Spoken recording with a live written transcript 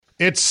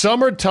It's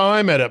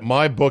summertime, and at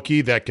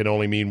MyBookie, that can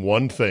only mean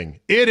one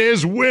thing. It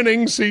is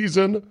winning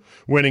season.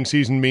 Winning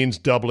season means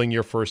doubling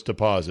your first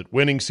deposit.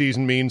 Winning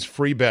season means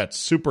free bets,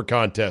 super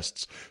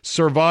contests,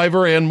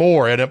 Survivor, and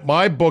more. And at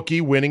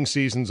MyBookie, winning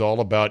season's all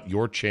about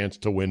your chance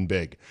to win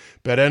big.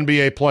 Bet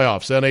NBA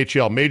playoffs,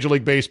 NHL, Major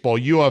League Baseball,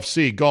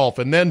 UFC, golf,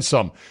 and then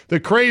some. The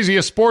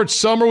craziest sports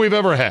summer we've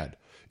ever had.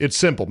 It's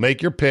simple.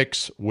 Make your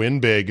picks, win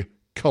big,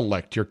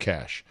 collect your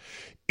cash.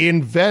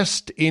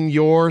 Invest in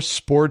your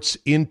sports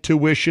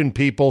intuition,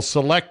 people.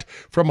 Select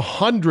from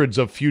hundreds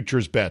of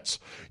futures bets.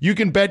 You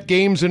can bet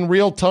games in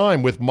real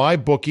time with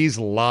MyBookie's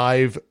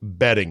live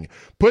betting.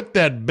 Put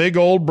that big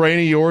old brain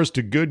of yours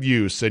to good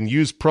use and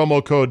use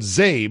promo code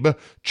ZABE,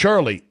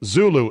 Charlie,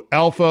 Zulu,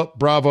 Alpha,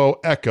 Bravo,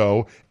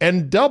 Echo,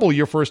 and double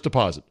your first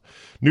deposit.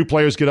 New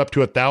players get up to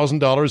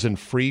 $1,000 in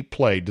free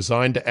play,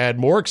 designed to add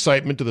more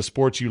excitement to the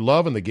sports you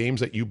love and the games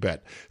that you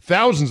bet.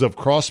 Thousands of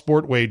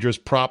cross-sport wagers,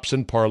 props,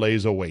 and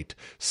parlays await.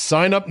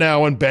 Sign up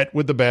now and bet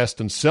with the best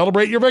and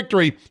celebrate your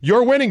victory.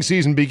 Your winning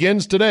season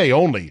begins today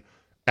only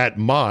at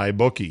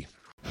MyBookie.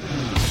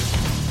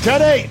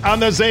 Today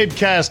on the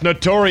Zabecast,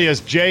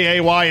 Notorious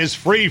J.A.Y. is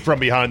free from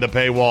behind the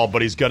paywall,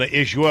 but he's going to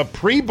issue a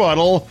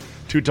pre-buttal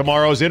to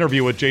tomorrow's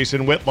interview with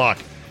Jason Whitlock.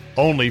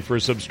 Only for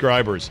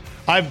subscribers.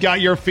 I've got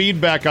your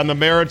feedback on the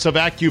merits of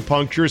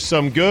acupuncture,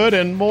 some good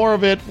and more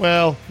of it,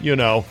 well, you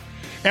know.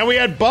 And we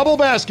had bubble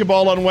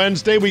basketball on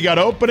Wednesday. We got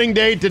opening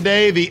day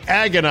today. The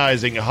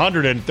agonizing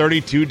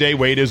 132-day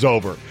wait is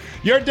over.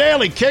 Your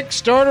daily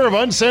Kickstarter of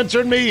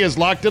Uncensored Me is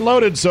locked and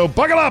loaded, so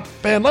buckle up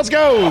and let's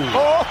go. Here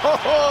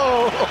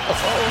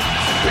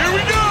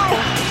we go.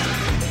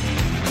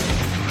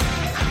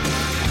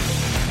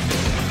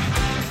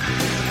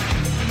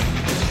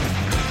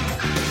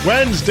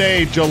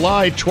 Wednesday,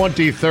 July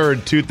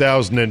 23rd,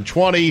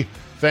 2020.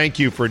 Thank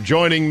you for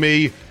joining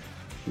me.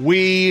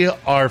 We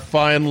are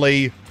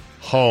finally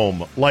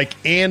home, like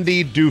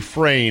Andy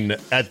Dufresne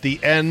at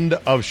the end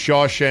of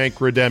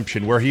Shawshank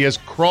Redemption, where he has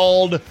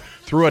crawled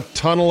through a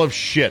tunnel of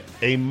shit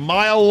a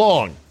mile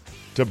long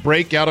to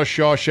break out of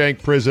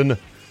Shawshank prison.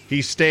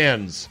 He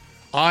stands,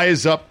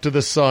 eyes up to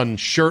the sun,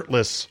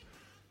 shirtless,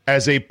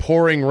 as a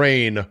pouring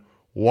rain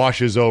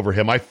washes over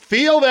him. I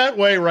feel that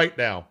way right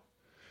now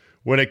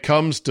when it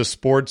comes to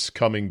sports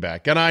coming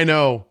back. And I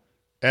know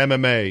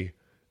MMA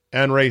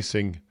and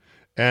racing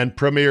and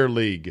Premier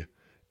League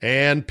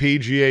and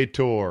PGA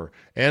Tour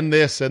and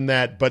this and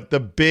that, but the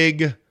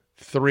big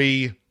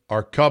three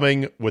are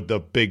coming with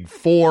the big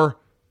four.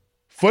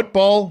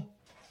 Football,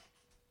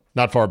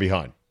 not far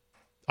behind,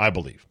 I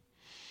believe.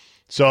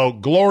 So,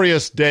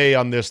 glorious day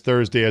on this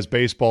Thursday as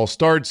baseball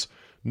starts.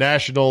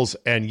 Nationals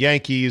and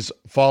Yankees,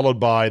 followed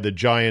by the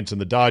Giants and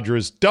the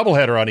Dodgers.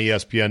 Doubleheader on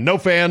ESPN. No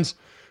fans,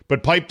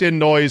 but piped-in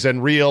noise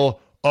and real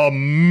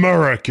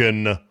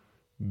American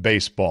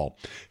baseball.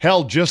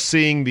 Hell, just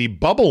seeing the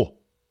bubble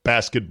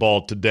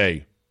basketball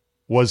today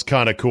was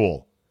kind of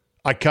cool.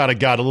 I kind of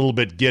got a little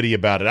bit giddy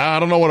about it. I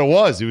don't know what it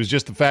was. It was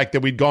just the fact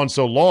that we'd gone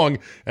so long,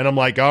 and I'm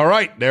like, all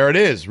right, there it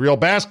is, real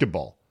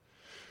basketball.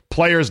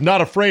 Players not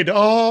afraid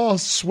to,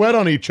 sweat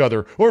on each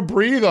other or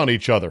breathe on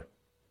each other.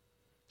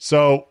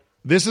 So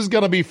this is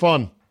going to be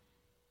fun.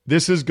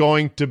 This is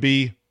going to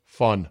be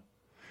fun.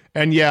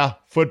 And yeah,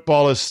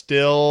 football is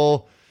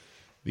still,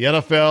 the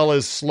NFL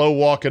is slow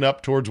walking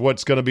up towards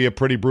what's going to be a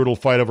pretty brutal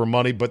fight over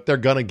money, but they're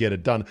going to get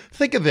it done.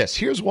 Think of this.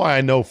 Here's why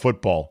I know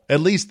football, at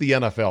least the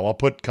NFL. I'll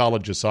put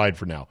college aside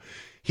for now.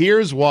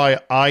 Here's why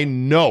I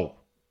know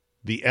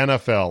the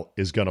NFL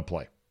is going to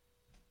play.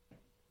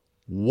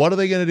 What are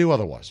they going to do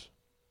otherwise?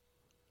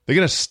 They're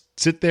going to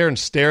sit there and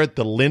stare at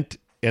the lint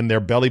in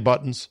their belly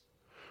buttons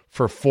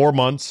for 4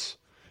 months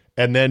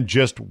and then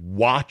just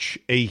watch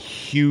a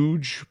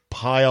huge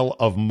pile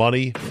of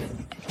money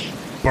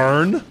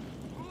burn?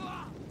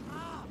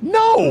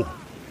 No.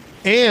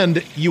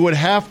 And you would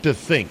have to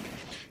think,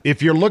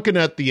 if you're looking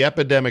at the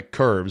epidemic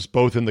curves,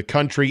 both in the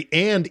country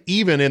and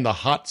even in the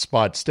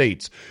hotspot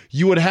states,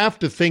 you would have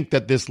to think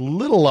that this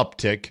little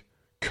uptick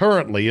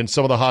currently in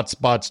some of the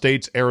hotspot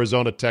states,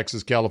 Arizona,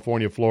 Texas,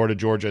 California, Florida,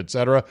 Georgia,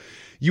 etc.,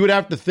 you would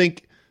have to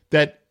think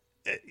that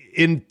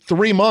in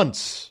 3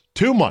 months,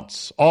 2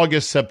 months,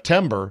 August,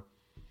 September,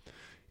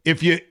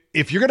 if you're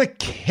going to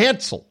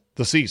cancel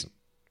the season,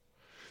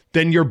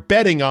 then you're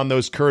betting on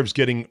those curves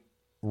getting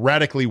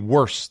radically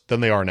worse than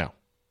they are now.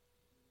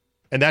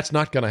 And that's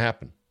not going to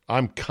happen.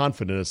 I'm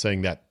confident of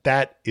saying that.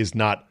 That is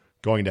not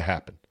going to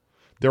happen.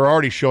 They're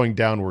already showing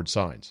downward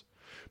signs.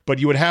 But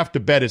you would have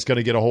to bet it's going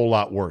to get a whole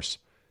lot worse.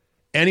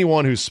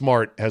 Anyone who's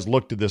smart has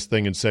looked at this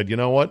thing and said, you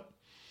know what?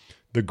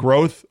 The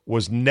growth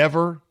was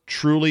never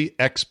truly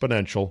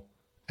exponential,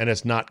 and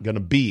it's not going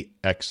to be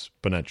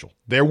exponential.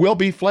 There will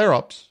be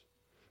flare-ups.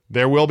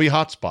 There will be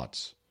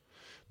hotspots.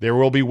 There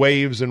will be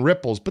waves and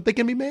ripples, but they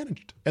can be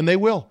managed, and they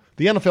will.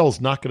 The NFL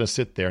is not going to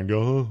sit there and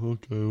go,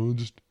 okay, we'll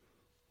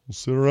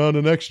sit around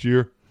the next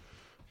year.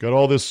 Got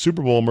all this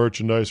Super Bowl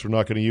merchandise we're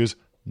not going to use.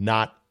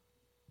 Not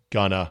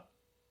gonna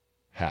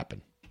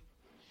happen.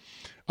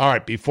 All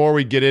right, before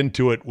we get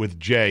into it with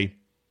Jay,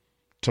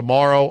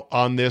 tomorrow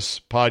on this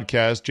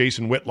podcast,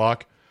 Jason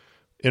Whitlock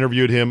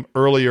Interviewed him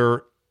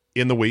earlier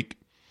in the week.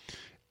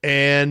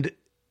 And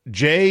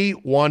Jay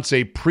wants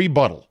a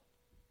pre-buttal.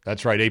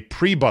 That's right, a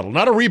pre-buttal.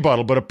 Not a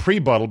rebuttal, but a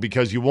pre-buttal,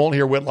 because you won't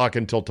hear Whitlock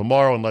until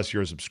tomorrow unless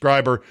you're a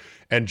subscriber,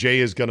 and Jay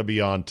is going to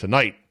be on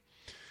tonight.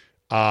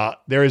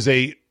 There is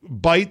a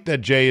bite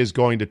that Jay is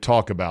going to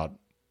talk about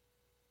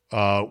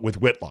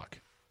with Whitlock,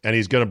 and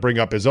he's going to bring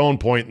up his own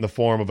point in the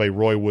form of a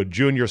Roy Wood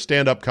Jr.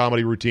 stand-up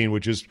comedy routine,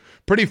 which is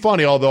pretty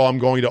funny, although I'm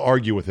going to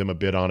argue with him a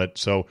bit on it,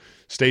 so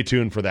stay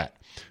tuned for that.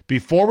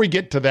 Before we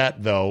get to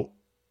that, though,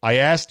 I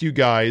asked you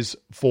guys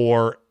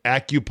for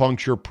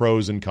acupuncture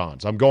pros and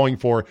cons. I'm going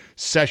for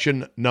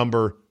session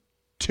number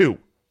 2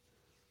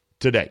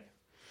 today.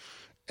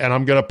 And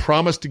I'm going to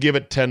promise to give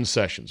it 10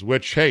 sessions,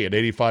 which, hey, at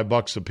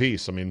 $85 a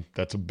piece, I mean,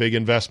 that's a big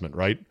investment,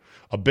 right?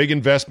 A big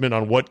investment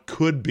on what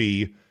could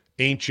be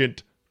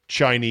ancient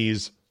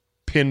Chinese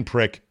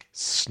pinprick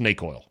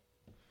snake oil.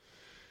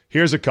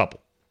 Here's a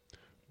couple.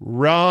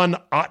 Ron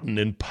Otten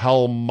in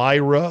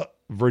Palmyra,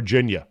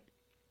 Virginia.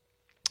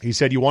 He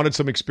said, you wanted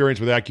some experience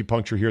with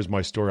acupuncture. Here's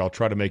my story. I'll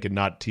try to make it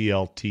not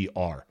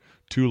TLTR.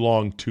 Too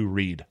long to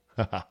read.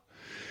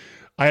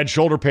 I had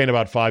shoulder pain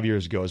about 5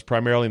 years ago. It was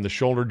primarily in the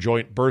shoulder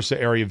joint bursa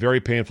area, very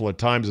painful at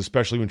times,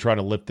 especially when trying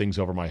to lift things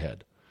over my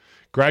head.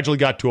 Gradually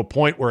got to a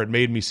point where it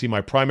made me see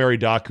my primary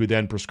doc, who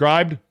then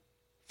prescribed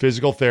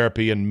physical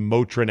therapy and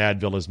Motrin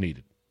Advil as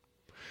needed.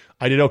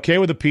 I did okay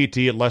with the PT.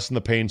 It lessened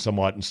the pain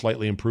somewhat and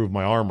slightly improved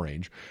my arm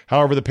range.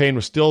 However, the pain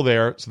was still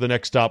there, so the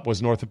next stop was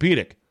an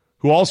orthopedic,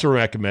 who also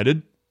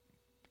recommended,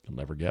 you'll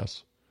never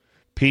guess,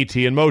 PT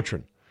and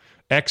Motrin.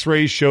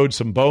 X-rays showed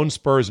some bone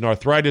spurs and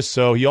arthritis,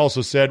 so he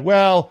also said,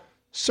 well,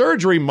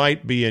 surgery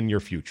might be in your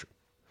future.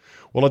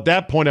 Well, at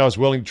that point, I was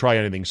willing to try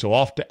anything, so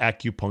off to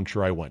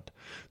acupuncture I went.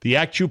 The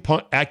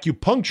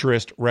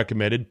acupuncturist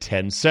recommended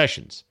 10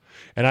 sessions,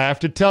 and I have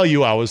to tell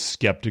you, I was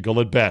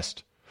skeptical at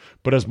best.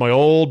 But as my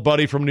old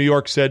buddy from New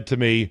York said to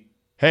me,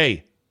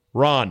 hey,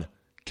 Ron,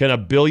 can a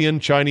billion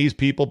Chinese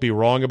people be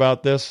wrong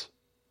about this?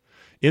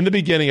 In the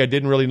beginning, I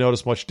didn't really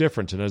notice much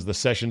difference, and as the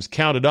sessions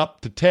counted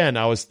up to 10,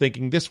 I was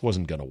thinking this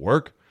wasn't going to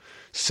work.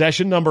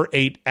 Session number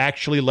 8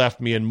 actually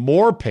left me in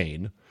more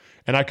pain,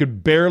 and I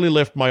could barely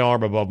lift my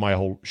arm above my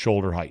whole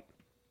shoulder height.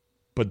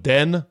 But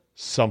then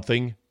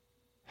something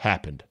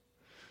happened.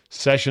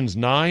 Sessions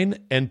 9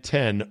 and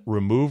 10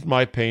 removed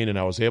my pain, and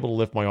I was able to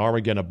lift my arm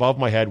again above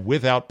my head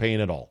without pain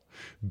at all.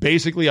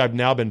 Basically, I've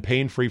now been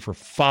pain-free for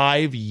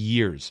 5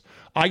 years.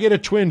 I get a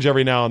twinge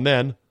every now and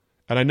then,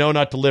 and I know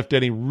not to lift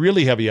any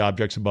really heavy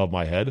objects above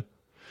my head.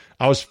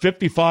 I was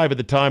 55 at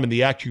the time, and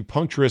the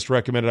acupuncturist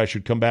recommended I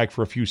should come back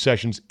for a few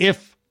sessions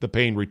if the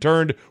pain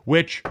returned,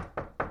 which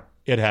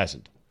it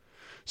hasn't.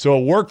 So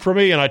it worked for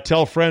me, and I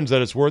tell friends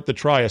that it's worth the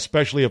try,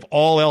 especially if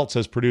all else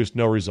has produced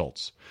no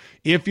results.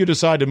 If you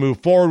decide to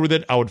move forward with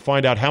it, I would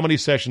find out how many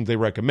sessions they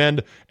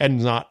recommend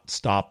and not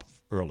stop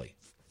early.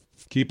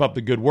 Keep up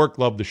the good work.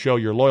 Love the show.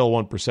 Your loyal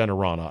 1%er,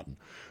 Ron Otten.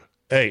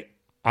 Hey,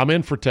 I'm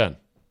in for 10.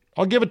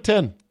 I'll give it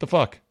 10. The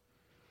fuck?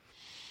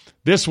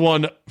 This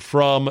one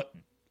from,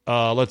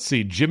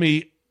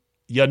 Jimmy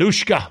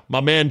Yanushka,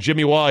 my man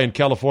Jimmy Y in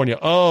California.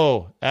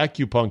 Oh,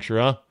 acupuncture,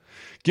 huh?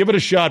 Give it a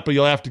shot, but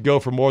you'll have to go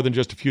for more than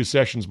just a few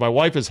sessions. My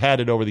wife has had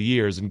it over the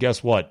years, and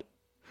guess what?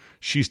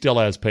 She still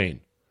has pain.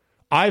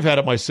 I've had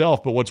it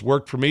myself, but what's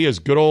worked for me is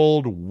good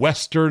old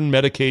Western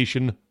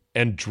medication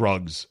and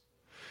drugs.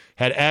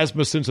 Had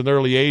asthma since an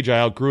early age. I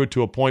outgrew it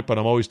to a point, but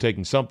I'm always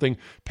taking something.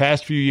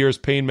 Past few years,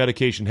 pain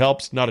medication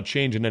helps. Not a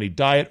change in any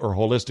diet or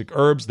holistic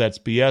herbs. That's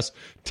BS.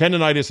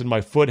 Tendinitis in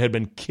my foot had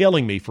been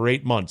killing me for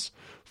 8 months.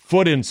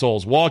 Foot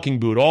insoles, walking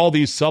boot, all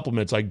these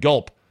supplements. I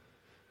gulp.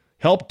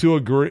 Help to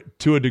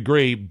a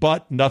degree,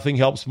 but nothing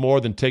helps more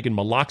than taking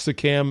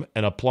meloxicam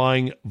and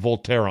applying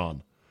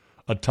Voltaren,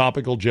 a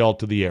topical gel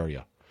to the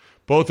area.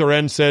 Both are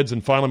NSAIDs,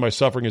 and finally my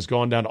suffering has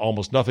gone down to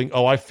almost nothing.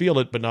 Oh, I feel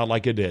it, but not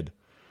like I did.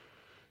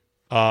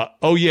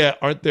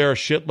 Aren't there a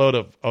shitload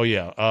of...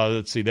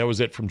 let's see, that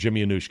was it from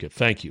Jimmy Anushka.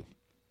 Thank you.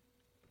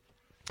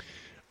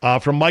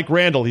 From Mike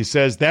Randall, he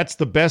says, that's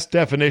the best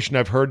definition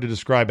I've heard to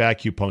describe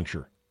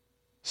acupuncture.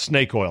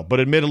 Snake oil. But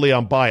admittedly,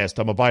 I'm biased.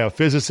 I'm a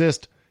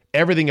biophysicist.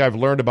 Everything I've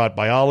learned about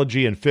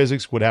biology and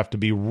physics would have to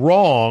be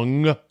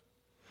wrong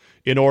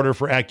in order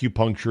for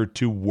acupuncture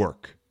to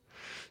work.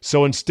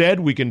 So instead,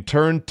 we can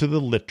turn to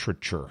the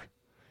literature.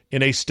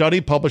 In a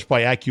study published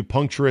by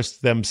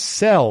acupuncturists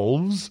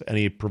themselves, and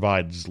he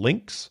provides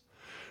links,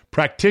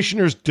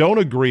 practitioners don't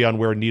agree on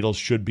where needles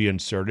should be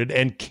inserted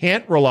and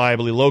can't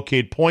reliably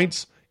locate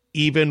points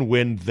even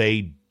when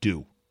they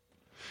do.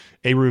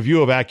 A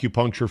review of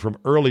acupuncture from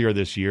earlier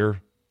this year,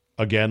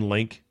 again,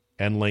 link,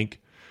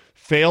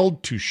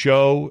 failed to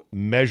show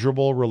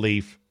measurable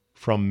relief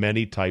from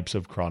many types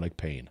of chronic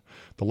pain.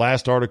 The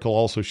last article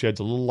also sheds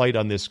a little light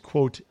on this,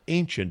 quote,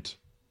 ancient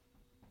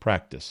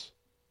practice.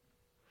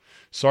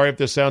 Sorry if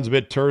this sounds a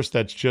bit terse.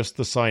 That's just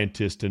the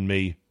scientist in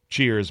me.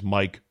 Cheers,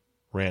 Mike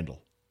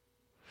Randall.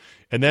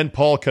 And then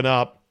Paul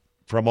Canop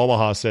from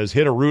Omaha says,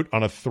 hit a root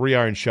on a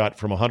 3-iron shot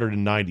from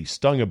 190.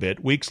 Stung a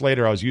bit. Weeks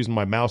later, I was using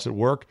my mouse at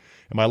work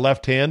in my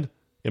left hand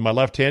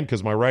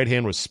because my right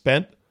hand was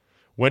spent.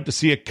 Went to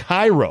see a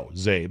chiro,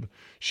 Zabe.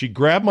 She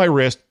grabbed my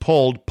wrist,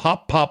 pulled,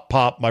 pop, pop,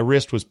 pop. My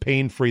wrist was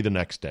pain-free the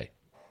next day.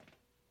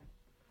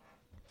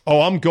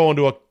 Oh, I'm going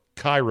to a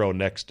chiro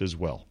next as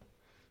well.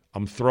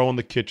 I'm throwing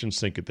the kitchen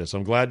sink at this.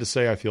 I'm glad to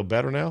say I feel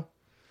better now.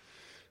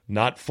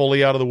 Not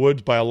fully out of the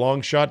woods by a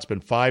long shot. It's been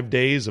 5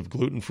 days of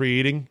gluten-free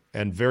eating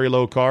and very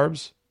low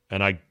carbs,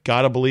 and I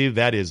got to believe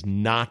that is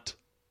not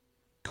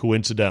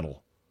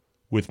coincidental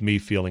with me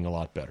feeling a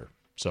lot better.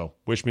 So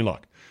wish me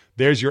luck.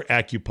 There's your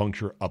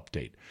acupuncture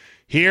update.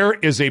 Here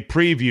is a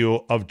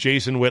preview of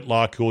Jason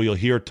Whitlock, who you'll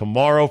hear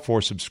tomorrow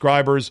for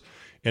subscribers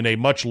in a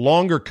much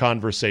longer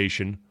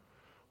conversation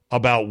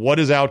about what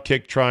is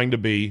Outkick trying to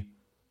be,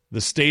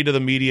 the state of the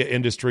media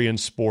industry and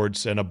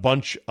sports, and a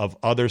bunch of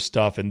other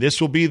stuff. And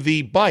this will be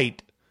the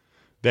bite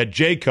that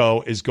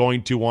Jayco is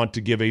going to want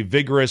to give a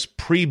vigorous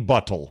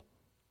pre-buttal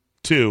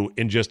to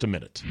in just a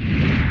minute.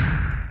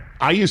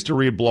 I used to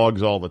read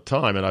blogs all the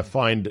time, and I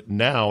find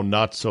now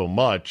not so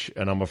much,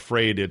 and I'm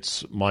afraid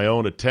it's my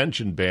own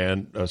attention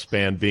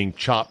span being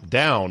chopped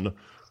down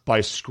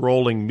by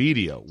scrolling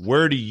media.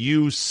 Where do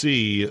you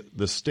see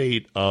the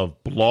state of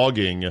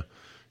blogging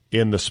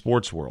in the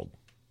sports world?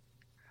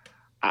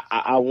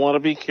 I want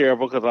to be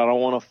careful because I don't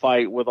want to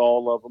fight with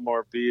all of them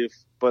or beef,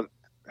 but,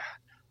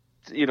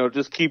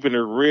 just keeping it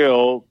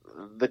real,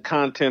 the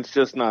content's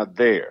just not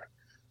there.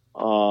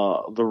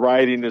 The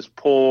writing is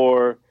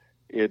poor.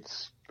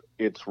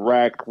 It's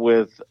racked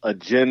with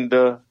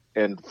agenda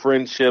and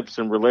friendships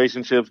and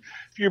relationships.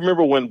 If you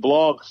remember when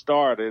blogs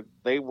started,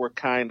 they were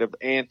kind of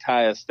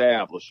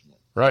anti-establishment.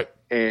 Right.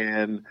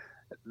 And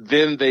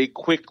then they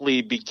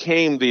quickly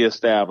became the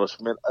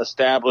establishment,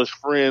 established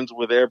friends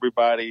with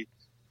everybody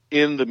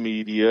in the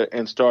media,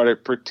 and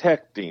started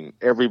protecting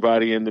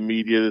everybody in the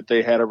media that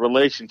they had a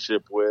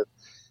relationship with.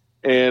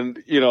 And,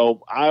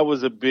 I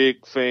was a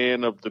big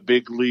fan of the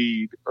Big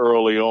Lead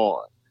early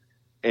on.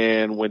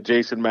 And when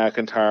Jason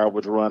McIntyre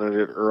was running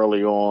it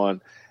early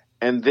on,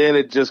 and then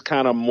it just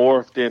kind of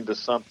morphed into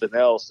something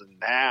else. And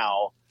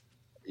now,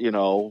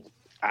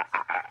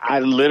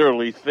 I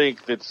literally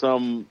think that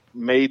some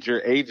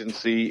major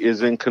agency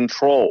is in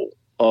control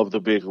of the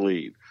Big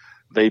Lead.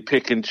 They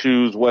pick and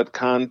choose what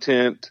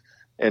content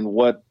and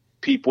what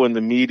people in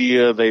the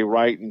media they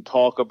write and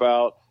talk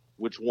about,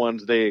 which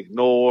ones they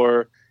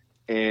ignore.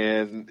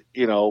 And,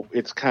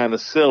 it's kind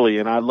of silly.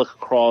 And I look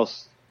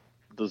across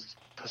the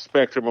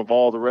spectrum of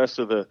all the rest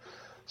of the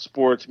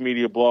sports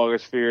media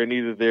blogosphere, and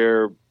either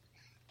they're,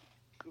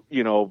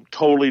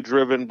 totally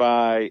driven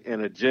by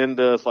an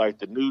agenda. It's like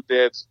the new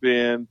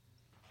Deadspin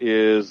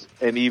is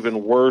an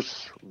even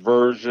worse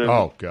version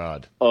oh,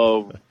 God.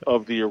 of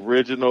the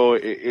original.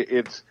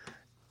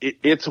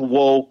 It's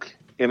woke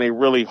in a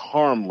really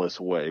harmless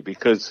way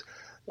because,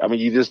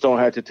 you just don't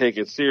have to take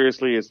it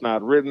seriously. It's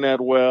not written that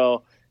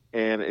well,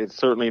 and it's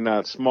certainly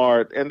not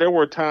smart. And there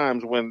were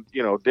times when,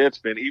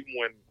 Deadspin, even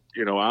when,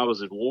 I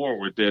was at war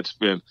with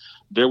Deadspin,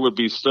 there would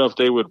be stuff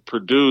they would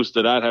produce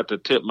that I'd have to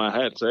tip my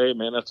hat and say, hey,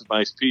 man, that's a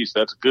nice piece.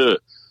 That's good.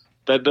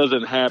 That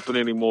doesn't happen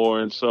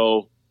anymore. And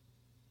so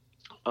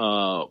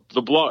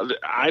the blog,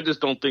 I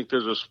just don't think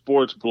there's a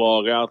sports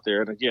blog out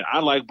there. And again, I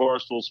like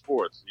Barstool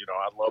Sports.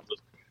 I love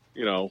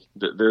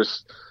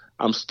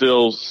I'm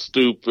still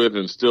stupid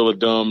and still a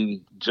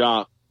dumb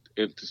jock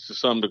to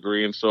some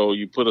degree. And so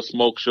you put a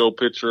smoke show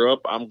picture up,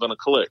 I'm going to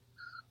click.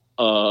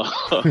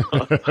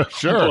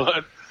 Sure.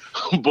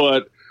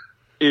 But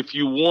if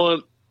you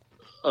want,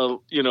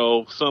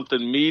 something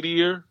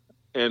meatier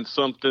and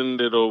something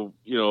that'll,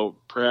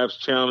 perhaps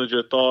challenge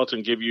your thoughts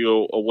and give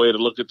you a way to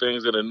look at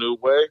things in a new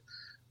way,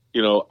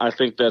 I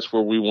think that's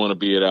where we want to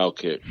be at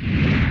Outkick.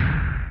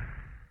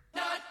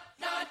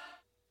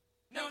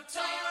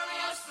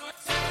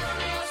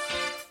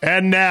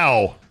 And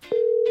now,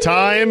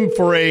 time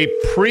for a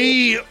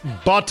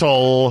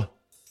pre-buttal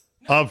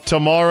of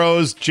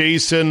tomorrow's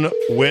Jason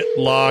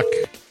Whitlock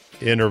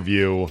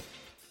interview.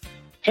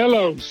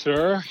 Hello,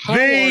 sir. How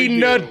the are you?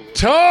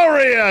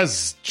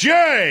 Notorious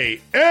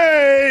J.A.Y.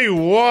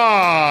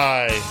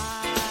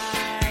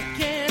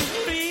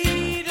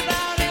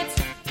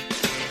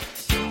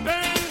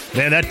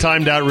 Man, that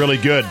timed out really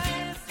good.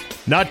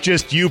 Not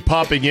just you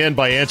popping in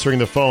by answering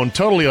the phone,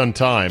 totally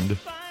untimed.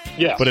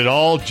 Yes. But it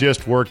all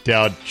just worked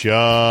out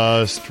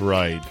just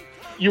right.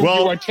 You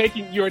are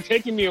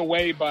taking me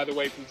away, by the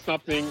way, from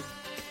something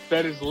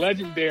that is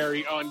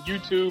legendary on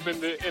YouTube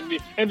and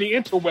the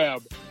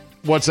interweb.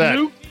 What's that?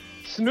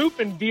 Snoop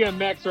and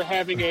DMX are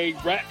having a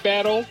rap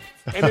battle,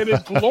 and it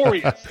is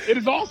glorious. It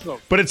is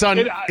awesome. But it's on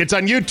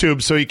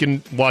YouTube, so you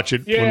can watch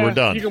it when we're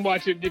done. You can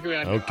watch it. I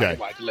can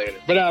watch it later.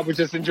 But I was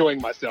just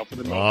enjoying myself for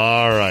the moment.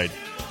 All right.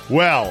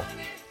 Well,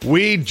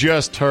 we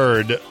just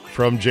heard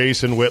from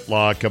Jason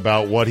Whitlock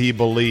about what he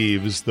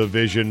believes the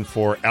vision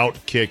for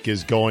Outkick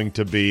is going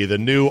to be, the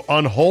new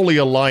unholy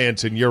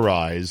alliance in your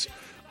eyes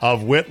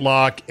of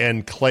Whitlock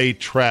and Clay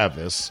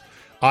Travis.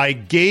 I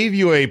gave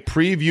you a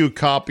preview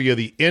copy of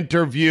the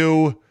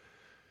interview.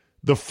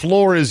 The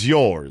floor is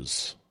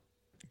yours.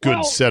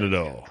 Good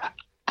Senator.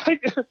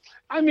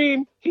 I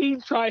mean, he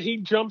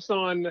jumps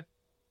on.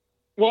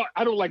 Well,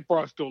 I don't like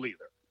Barstool either.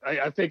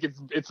 I think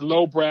it's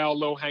lowbrow,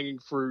 low hanging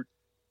fruit.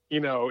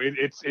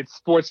 It's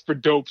sports for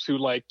dopes who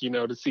like,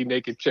 to see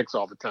naked chicks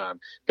all the time.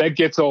 That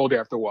gets old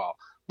after a while.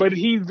 But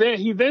he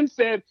then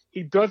said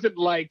he doesn't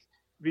like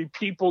the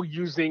people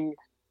using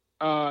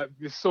the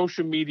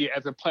social media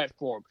as a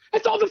platform.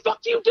 That's all the fuck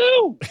you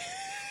do.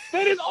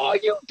 That is all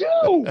you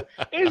do.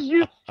 Is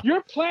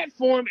your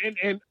platform,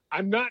 and I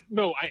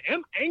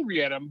am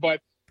angry at him, but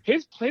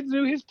his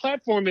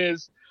platform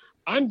is,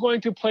 I'm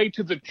going to play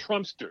to the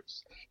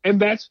Trumpsters, and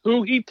that's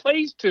who he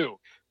plays to.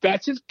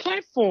 That's his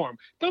platform.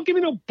 Don't give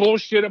me no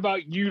bullshit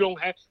about you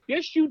don't have.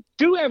 Yes, you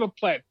do have a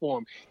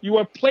platform. You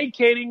are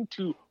placating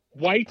to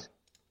white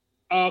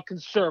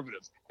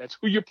conservatives. That's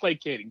who you're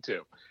placating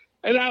to.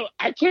 And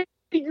I can't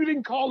think you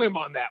didn't call him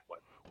on that one.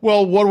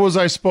 Well, what was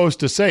I supposed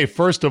to say?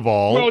 First of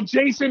all, well,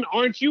 Jason,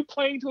 aren't you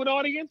playing to an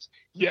audience?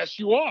 Yes,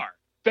 you are.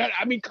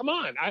 Come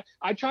on.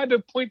 I tried to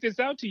point this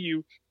out to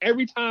you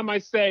every time I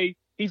say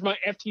he's my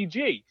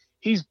FTG.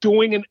 He's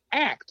doing an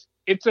act.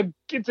 It's a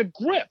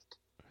grift.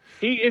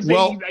 He is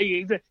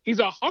he's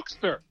a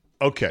huckster.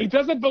 Okay. He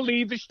doesn't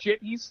believe the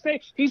shit he's saying.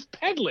 He's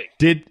peddling.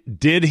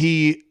 Did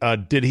he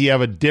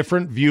have a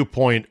different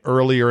viewpoint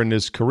earlier in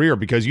his career?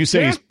 Because you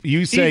say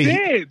he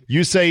did.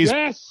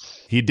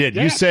 He did.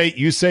 Yes.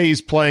 You say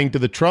he's playing to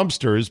the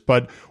Trumpsters,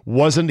 but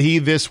wasn't he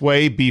this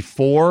way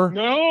before?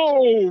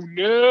 No,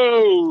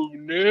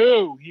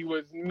 he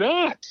was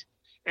not.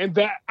 And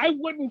that I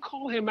wouldn't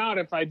call him out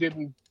if I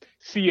didn't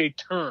see a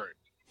turn.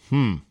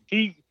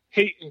 He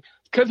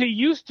because he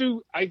used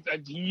to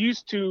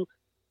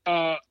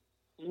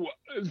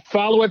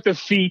follow at the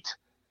feet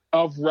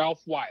of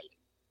Ralph Wiley.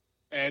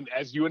 And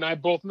as you and I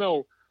both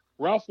know,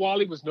 Ralph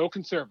Wiley was no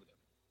conservative.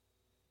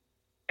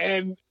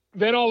 And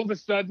then all of a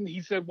sudden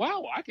he said,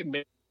 wow, I can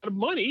make a lot of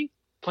money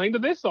playing to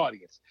this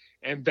audience.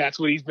 And that's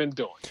what he's been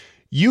doing.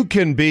 You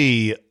can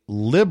be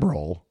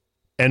liberal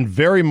and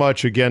very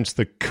much against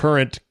the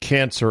current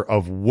cancer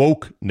of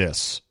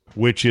wokeness,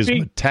 which is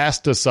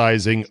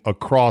metastasizing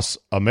across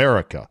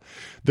America.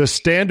 The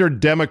standard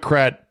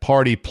Democrat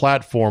Party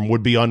platform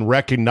would be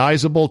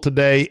unrecognizable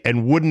today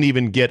and wouldn't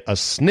even get a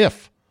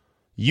sniff.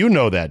 You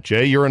know that,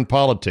 Jay. You're in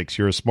politics.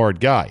 You're a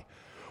smart guy.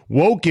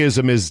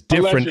 Wokeism is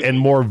different and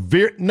more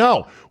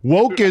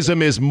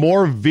wokeism is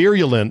more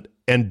virulent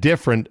and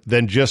different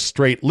than just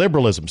straight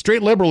liberalism.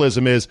 Straight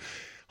liberalism is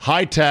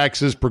high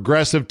taxes,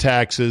 progressive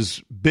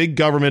taxes, big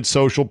government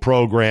social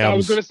programs. I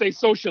was going to say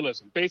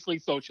socialism, basically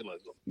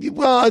socialism.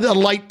 Well, a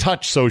light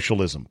touch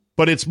socialism,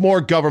 but it's more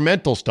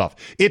governmental stuff.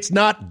 It's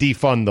not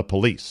defund the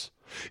police.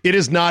 It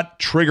is not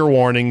trigger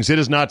warnings. It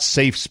is not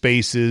safe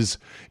spaces.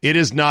 It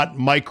is not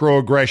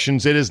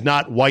microaggressions. It is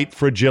not white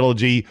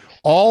fragility.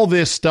 All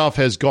this stuff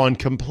has gone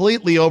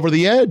completely over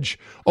the edge.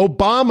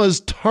 Obama's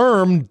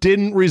term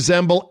didn't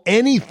resemble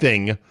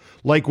anything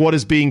like what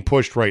is being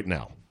pushed right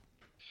now.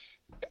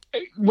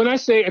 When I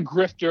say a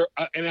grifter,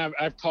 and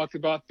I've talked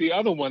about the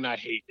other one I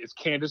hate, is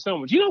Candace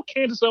Owens. You know,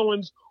 Candace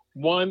Owens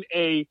won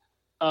a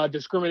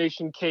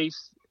discrimination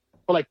case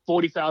for like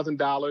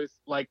 $40,000,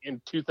 like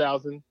in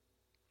 2000.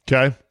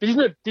 Okay.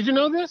 Did you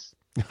know this?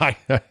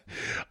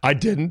 I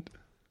didn't.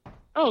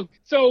 Oh,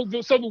 so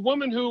the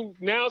woman who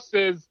now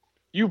says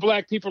you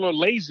black people are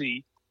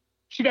lazy,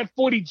 she got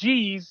 40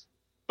 G's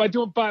by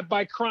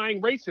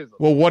crying racism.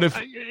 Well, what if?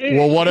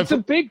 It's a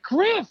big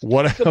grift.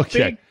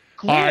 Okay.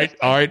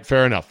 All right,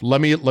 fair enough.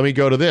 Let me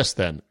go to this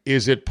then.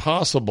 Is it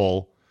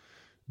possible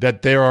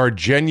that there are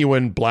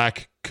genuine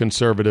black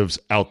conservatives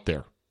out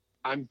there?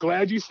 I'm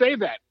glad you say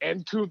that.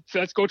 And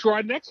let's go to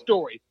our next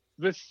story,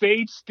 the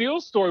Sage Steele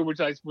story,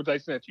 which I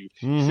sent you.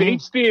 Mm-hmm.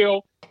 Sage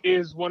Steele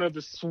is one of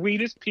the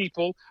sweetest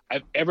people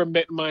I've ever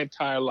met in my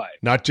entire life.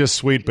 Not just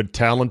sweet, but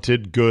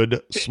talented,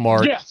 good,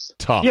 smart,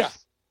 tough.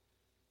 Yes.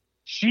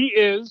 She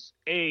is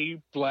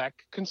a black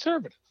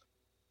conservative.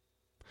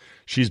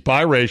 She's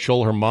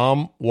biracial. Her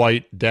mom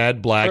white,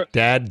 dad black,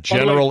 dad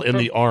general in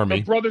the army.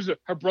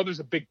 Her brother's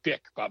a big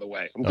dick, by the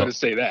way. I'm going to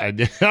say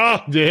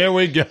that. There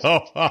we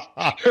go.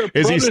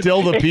 Is he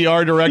still the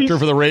PR director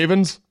for the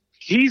Ravens?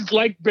 He's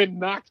like been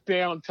knocked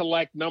down to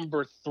like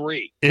number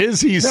 3.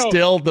 Is he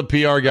still the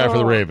PR guy for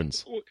the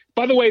Ravens?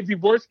 By the way, the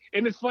worst,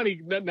 and it's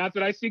funny, not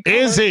that I see color,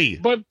 is he?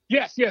 But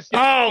yes.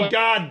 Oh,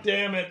 God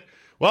damn it.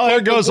 Well,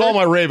 there goes all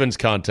my Ravens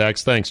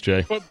contacts. Thanks,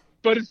 Jay.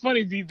 But it's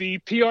funny, the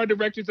PR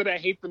directors that I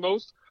hate the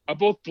most are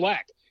both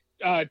black,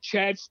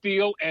 Chad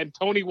Steele and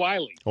Tony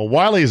Wiley. Well,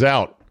 Wiley's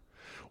out.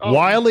 Oh,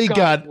 Wiley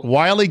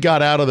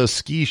got out of the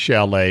ski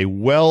chalet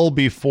well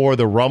before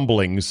the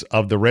rumblings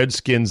of the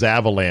Redskins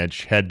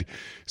avalanche had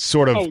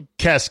sort of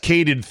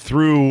cascaded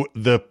through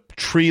the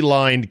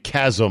tree-lined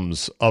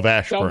chasms of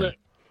Ashburn.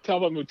 Tell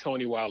them who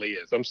Tony Wiley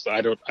is. I'm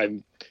sorry,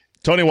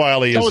 Tony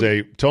Wiley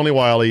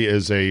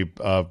is a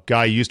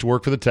guy who used to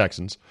work for the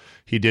Texans.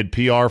 He did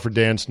PR for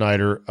Dan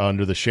Snyder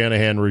under the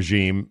Shanahan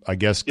regime. I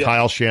guess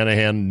Kyle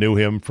Shanahan knew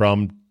him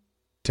from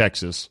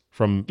Texas,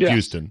 from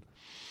Houston.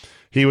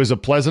 He was a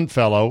pleasant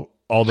fellow,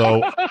 although...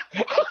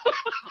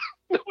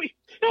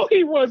 No,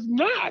 he was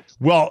not.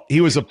 Well,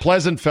 he was a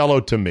pleasant fellow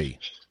to me.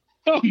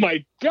 Oh,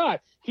 my God.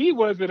 He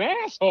was an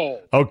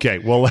asshole. Okay,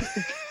 well...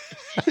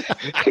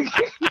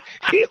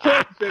 He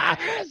was an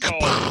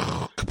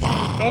asshole.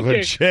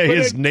 Okay, Jay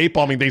is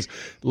napalming things.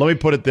 Let me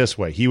put it this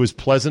way. He was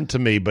pleasant to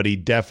me, but he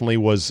definitely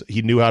was,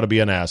 he knew how to be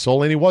an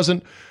asshole, and he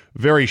wasn't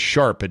very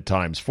sharp at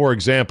times. For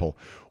example,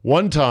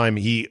 one time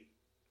he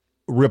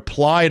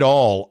replied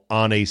all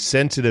on a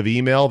sensitive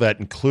email that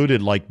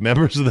included like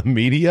members of the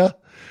media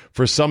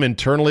for some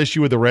internal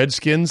issue with the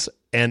Redskins,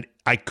 and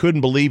I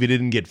couldn't believe he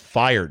didn't get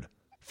fired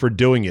for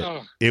doing it.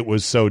 It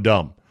was so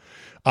dumb.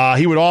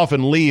 He would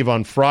often leave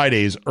on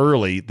Fridays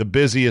early, the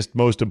busiest,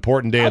 most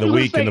important day of the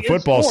week in the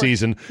football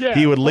season. Yeah,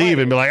 he would leave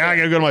and be like, I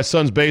got to go to my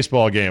son's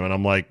baseball game. And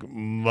I'm like,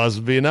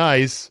 must be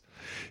nice.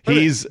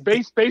 He's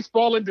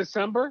baseball in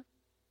December.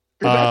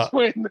 That's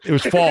when it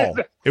was fall.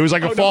 It was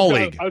like a fall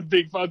league. I was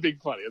being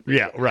funny.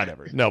 Yeah,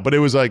 whatever. No, but it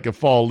was like a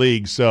fall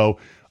league. So,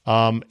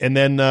 and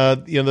then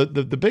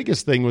the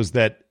biggest thing was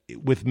that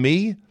with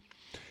me,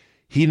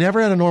 he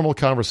never had a normal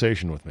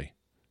conversation with me.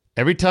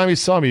 Every time he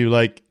saw me, he was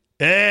like,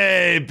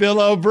 "Hey, Bill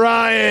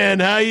O'Brien,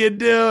 how you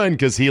doing?"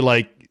 Because he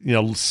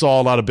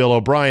saw a lot of Bill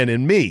O'Brien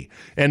in me,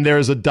 and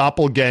there's a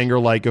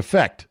doppelganger-like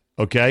effect,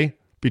 okay,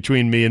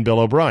 between me and Bill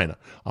O'Brien.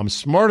 I'm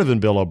smarter than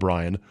Bill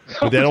O'Brien,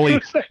 but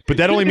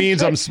that only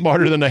means I'm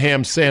smarter than a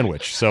ham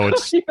sandwich. So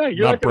it's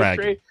not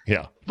bragging.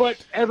 Yeah,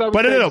 but as I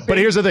was but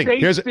here's the thing.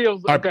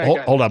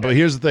 Hold on. But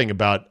here's the thing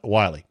about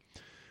Wiley.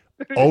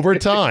 Over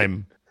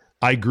time,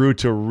 I grew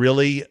to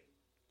really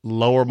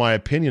lower my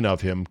opinion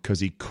of him because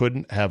he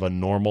couldn't have a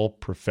normal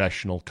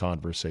professional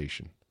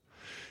conversation.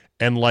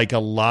 And like a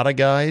lot of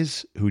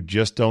guys who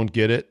just don't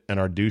get it and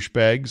are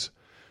douchebags,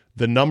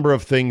 the number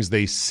of things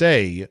they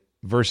say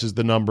versus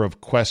the number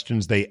of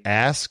questions they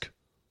ask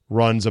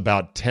runs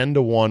about 10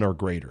 to 1 or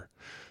greater.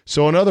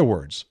 So in other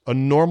words, a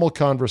normal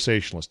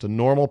conversationalist, a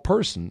normal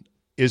person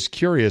is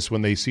curious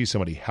when they see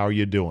somebody. How are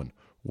you doing?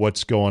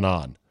 What's going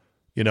on?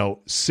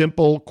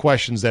 Simple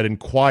questions that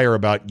inquire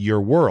about your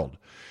world.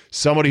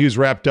 Somebody who's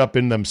wrapped up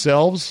in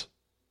themselves,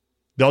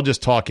 they'll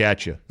just talk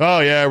at you. Oh,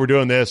 yeah, we're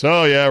doing this.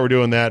 Oh, yeah, we're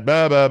doing that.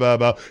 Blah, blah, blah,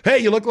 blah. Hey,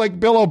 you look like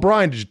Bill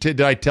O'Brien.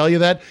 Did I tell you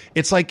that?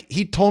 It's like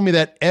he told me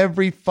that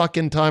every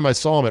fucking time I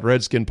saw him at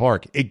Redskin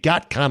Park. It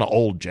got kind of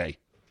old, Jay.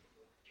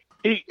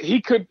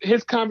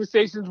 His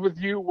conversations with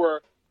you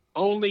were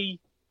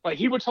only, like,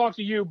 he would talk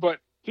to you, but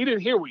he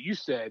didn't hear what you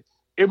said.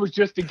 It was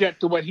just to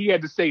get to what he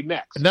had to say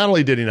next. Not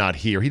only did he not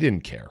hear, he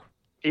didn't care.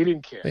 He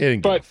didn't care. He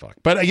didn't give a fuck.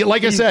 But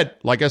like I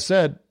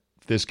said,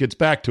 this gets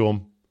back to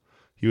him.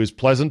 He was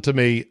pleasant to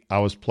me. I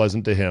was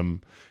pleasant to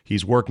him.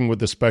 He's working with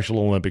the Special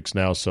Olympics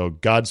now, so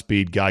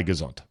Godspeed, Guy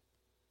Gesund.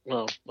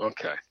 Well,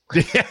 okay.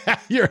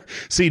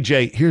 See,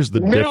 Jay, here's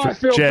the difference. Now I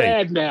feel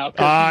bad now. All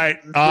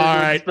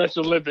right.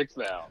 Special Olympics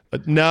now.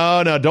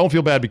 No, don't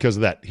feel bad because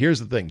of that. Here's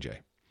the thing, Jay.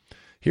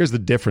 Here's the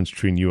difference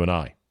between you and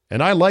I.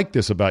 And I like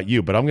this about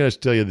you, but I'm going to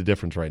tell you the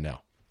difference right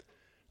now.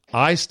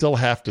 I still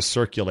have to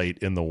circulate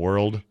in the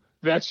world.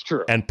 That's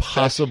true. And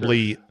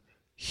possibly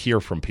hear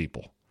from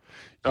people.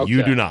 Okay.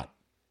 You do not.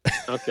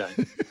 Okay.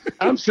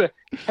 I'm saying,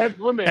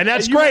 and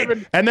that's great.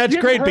 And that's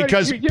great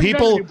because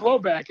people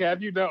blowback.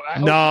 Have you?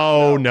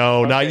 No,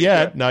 not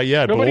yet. Not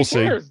yet. But we'll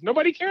see.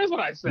 Nobody cares what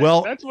I say.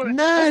 Well, that's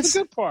the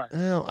good part.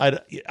 Well, I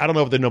don't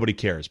know if nobody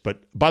cares.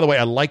 But by the way,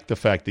 I like the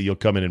fact that you'll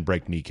come in and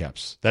break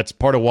kneecaps. That's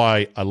part of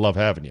why I love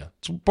having you.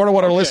 It's part of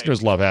what our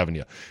listeners love having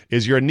you.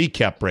 Is you're a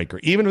kneecap breaker.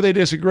 Even if they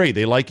disagree,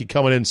 they like you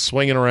coming in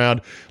swinging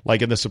around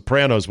like in The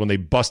Sopranos when they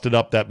busted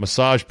up that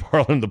massage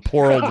parlor and the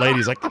poor old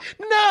lady's like,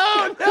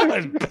 no,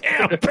 bam,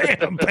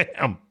 bam,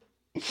 bam.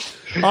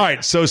 All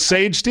right, so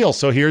Sage Steele.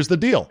 So here's the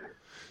deal.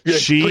 Yeah,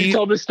 please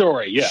tell the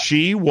story. Yeah,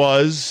 she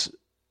was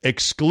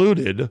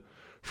excluded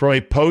from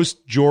a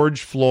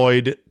post-George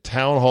Floyd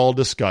town hall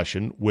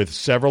discussion with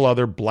several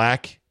other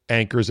black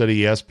anchors at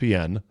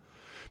ESPN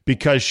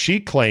because she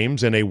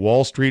claims in a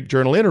Wall Street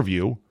Journal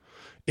interview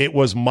it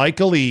was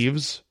Michael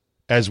Eaves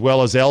as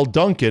well as Elle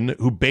Duncan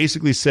who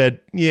basically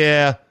said,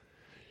 yeah,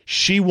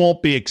 she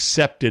won't be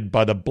accepted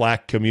by the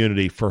black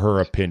community for her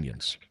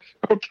opinions.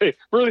 Okay,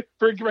 really,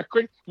 very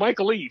quick.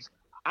 Michael Eaves,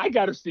 I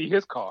got to see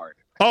his card.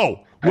 Oh,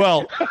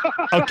 well,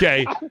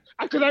 okay.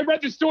 Because I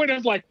read the story and I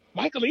was like,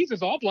 Michael Eaves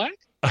is all black?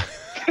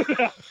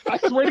 I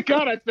swear to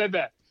God I said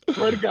that.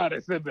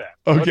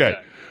 Okay.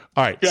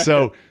 All right.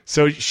 So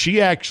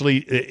she actually,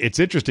 it's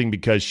interesting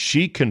because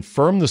she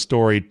confirmed the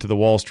story to the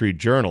Wall Street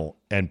Journal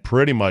and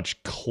pretty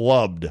much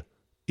clubbed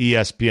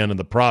ESPN in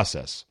the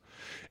process.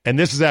 And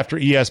this is after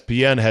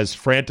ESPN has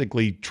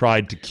frantically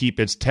tried to keep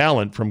its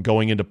talent from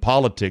going into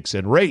politics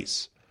and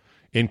race,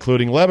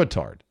 including Le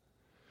Batard.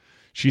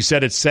 She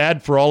said, it's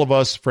sad for all of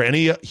us, for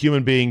any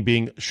human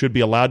being should be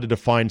allowed to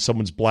define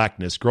someone's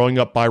blackness. Growing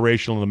up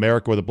biracial in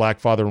America with a black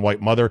father and white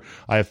mother,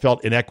 I have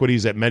felt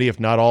inequities that many, if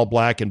not all,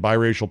 black and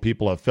biracial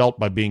people have felt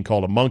by being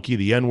called a monkey,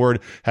 the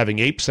N-word, having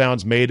ape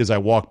sounds made as I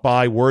walk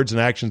by, words and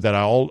actions that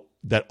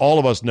all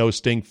of us know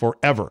sting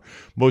forever.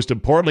 Most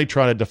importantly,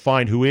 trying to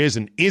define who is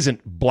and isn't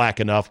black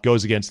enough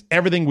goes against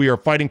everything we are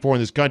fighting for in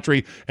this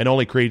country and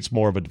only creates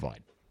more of a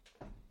divide.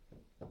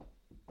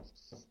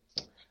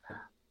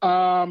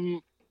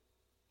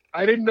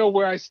 I didn't know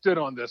where I stood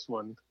on this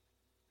one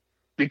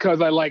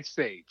because I like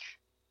Sage.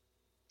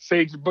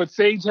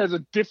 Sage has a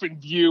different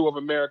view of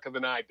America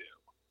than I do.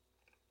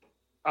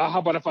 How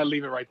about if I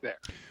leave it right there?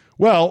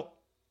 Well,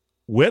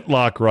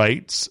 Whitlock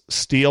writes,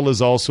 Steele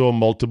is also a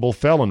multiple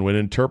felon. When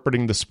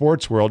interpreting the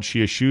sports world,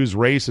 she eschews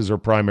race as her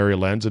primary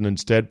lens and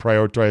instead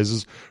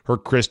prioritizes her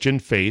Christian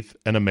faith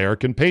and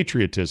American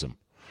patriotism.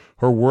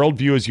 Her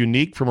worldview is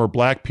unique from her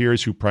black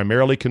peers who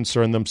primarily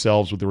concern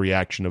themselves with the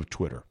reaction of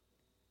Twitter.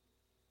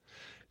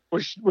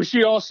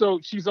 She's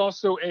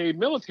also a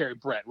military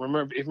brat.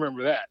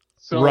 Remember that.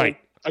 So, right.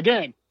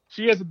 Again,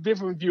 she has a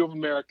different view of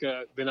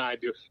America than I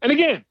do. And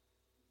again,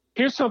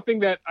 here's something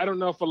that I don't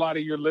know if a lot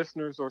of your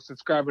listeners or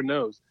subscriber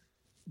knows.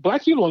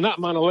 Black people are not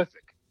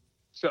monolithic.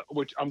 So,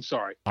 which I'm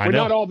sorry. We're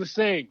not all the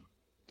same.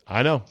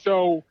 I know.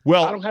 So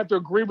I don't have to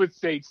agree with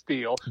Sage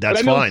Steele.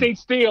 That's but I know fine. Sage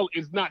Steele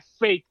is not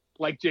fake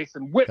like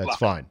Jason Whitlock. That's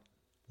fine.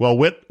 Well,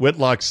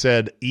 Whitlock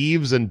said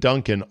Eves and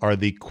Duncan are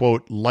the,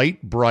 quote,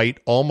 light, bright,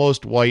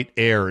 almost white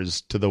heirs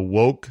to the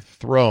woke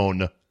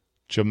throne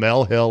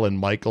Jemele Hill and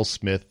Michael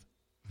Smith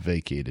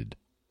vacated.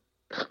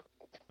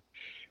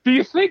 Do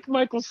you think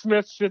Michael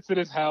Smith sits at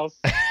his house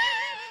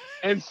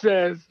and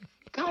says,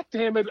 God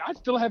damn it, I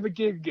still have a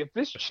gig if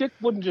this chick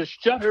wouldn't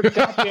just shut her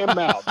goddamn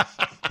mouth?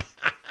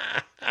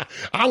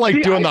 I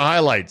like doing the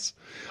highlights.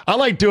 I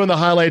like doing the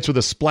highlights with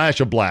a splash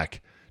of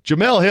black.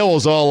 Jemele Hill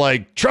was all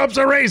like, Trump's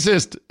a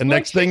racist. And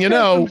next thing you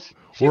know,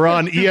 we're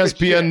on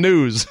ESPN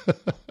News.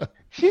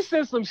 She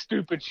says some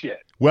stupid shit.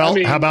 Well,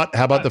 how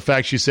about the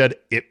fact she said,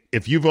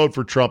 if you vote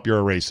for Trump, you're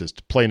a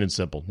racist. Plain and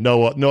simple.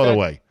 No other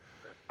way.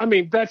 I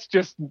mean,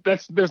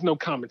 there's no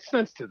common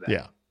sense to that.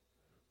 Yeah.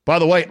 By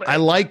the way, I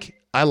like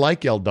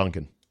Elle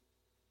Duncan.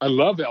 I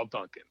love Elle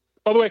Duncan.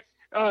 By the way,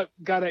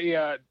 got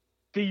a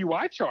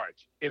DUI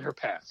charge in her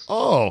past.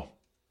 Oh,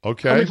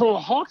 okay. I mean, from a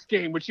Hawks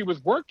game when she was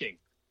working.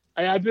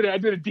 I did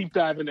a deep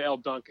dive into Elle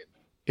Duncan.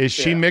 Is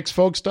she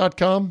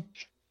mixedfolks.com?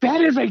 That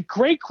is a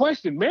great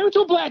question. Married to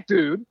a black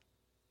dude,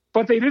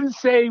 but they didn't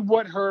say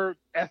what her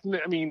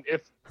ethnic. I mean,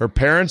 if her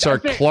parents are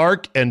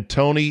Clark and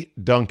Tony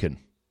Duncan.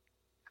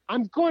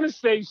 I'm going to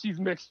say she's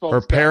mixed folks.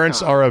 Her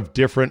parents are of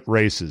different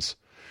races.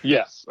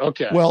 Yes.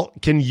 Okay. Well,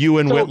 can you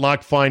and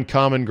Whitlock find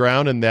common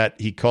ground in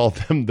that he called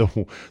them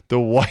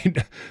what did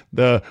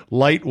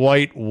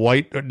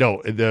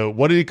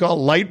he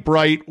call light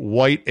bright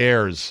white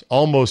heirs,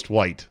 almost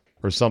white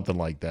or something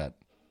like that?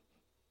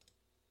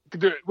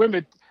 Wait a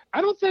minute.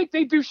 I don't think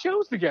they do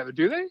shows together,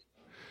 do they?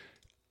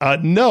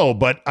 No,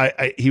 but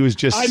he was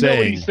just saying. I know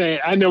what he's saying.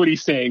 I know what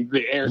he's saying.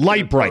 The heirs.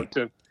 Light bright.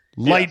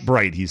 Light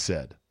bright, he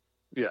said.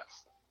 Yes.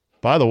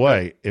 By the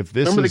way, if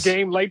this remember the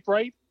game Light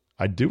Bright?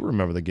 I do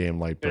remember the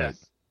game Light Bright.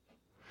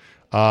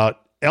 Yes.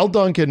 Elle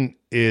Duncan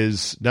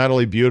is not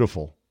only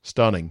beautiful,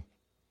 stunning,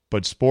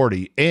 but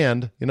sporty,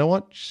 and you know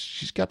what?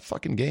 She's got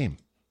fucking game.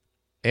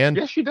 And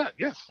yes, she does.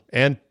 Yes.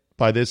 And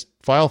by this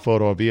file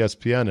photo of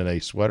ESPN in a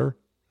sweater,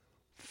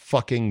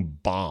 fucking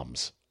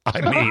bombs.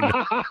 I mean,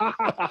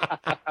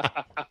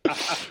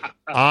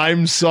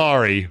 I'm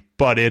sorry,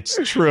 but it's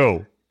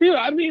true. Yeah,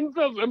 I mean,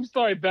 I'm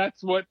sorry.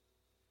 That's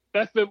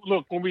the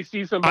look when we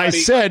see somebody. I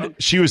said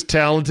she was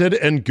talented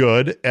and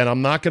good, and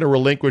I'm not going to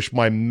relinquish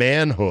my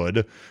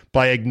manhood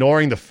by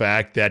ignoring the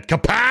fact that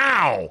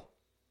kapow,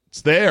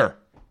 it's there.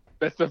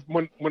 That's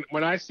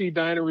when I see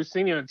Diana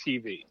Russini on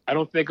TV, I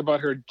don't think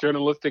about her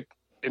journalistic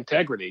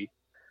integrity.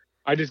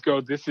 I just go,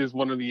 this is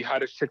one of the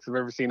hottest chicks I've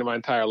ever seen in my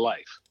entire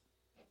life,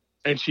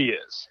 and she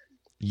is.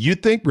 You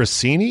think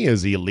Russini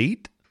is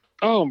elite?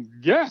 Oh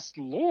yes,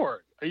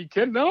 Lord, are you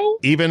kidding? No,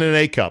 even in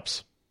A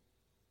cups.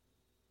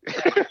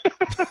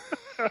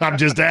 I'm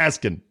just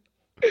asking.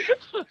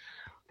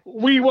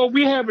 We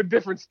have a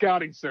different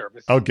scouting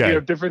service. Okay. We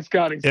have different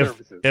scouting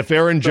services. If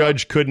Aaron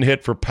Judge couldn't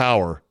hit for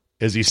power,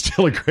 is he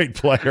still a great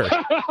player?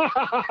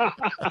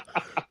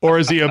 Or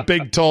is he a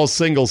big, tall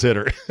singles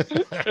hitter?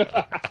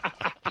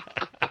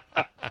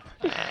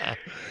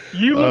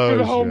 You look for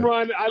the home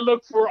run. I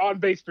look for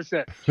on-base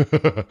percentage.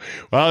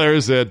 Well,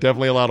 there's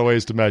definitely a lot of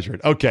ways to measure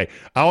it. Okay,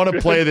 I want to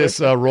play this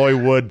Roy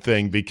Wood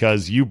thing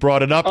because you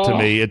brought it up to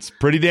me. It's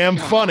pretty damn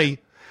funny,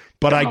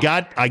 but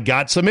I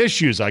got some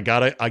issues. I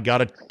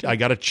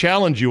gotta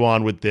challenge you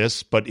on with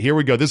this. But here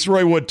we go. This is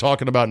Roy Wood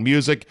talking about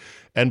music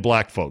and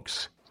black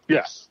folks.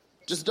 Yes.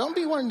 Just don't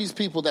be one of these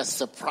people that's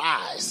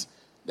surprised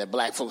that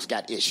black folks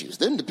got issues.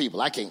 Them the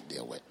people I can't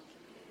deal with.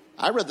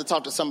 I'd rather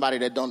talk to somebody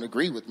that don't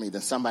agree with me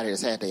than somebody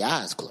that's had their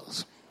eyes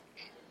closed.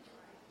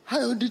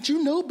 How did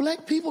you know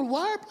black people?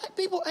 Why are black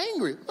people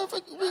angry?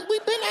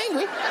 We've been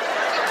angry.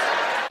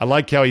 I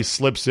like how he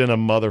slips in a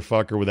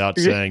motherfucker without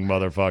saying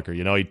motherfucker.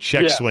 You know, he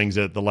check swings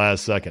it at the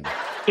last second.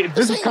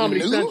 This is Comedy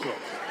Central.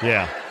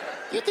 Yeah.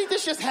 You think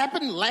this just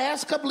happened the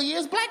last couple of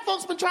years? Black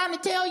folks been trying to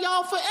tell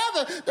y'all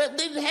forever that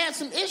they had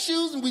some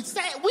issues, and we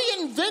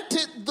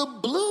invented the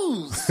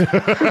blues.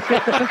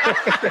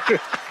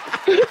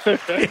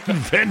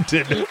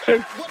 Invented.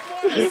 What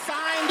more of a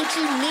sign did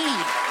you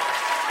need?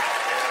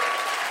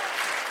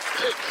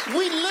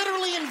 We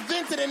literally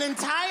invented an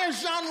entire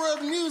genre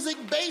of music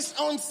based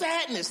on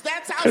sadness.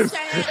 That's how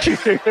sad.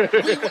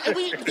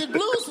 The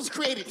blues was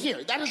created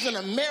here. That is an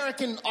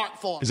American art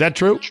form. Is that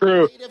true?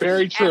 True.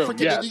 Very true.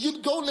 African, yes. You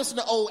go listen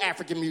to old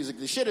African music.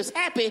 The shit is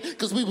happy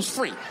because we was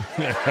free.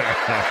 Come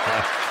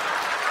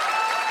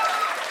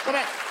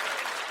back.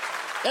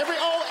 Every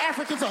old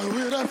African song,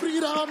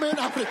 freedom in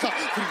Africa.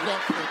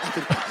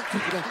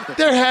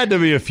 There had to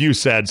be a few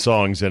sad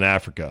songs in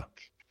Africa.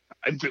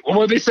 What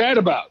were they sad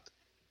about?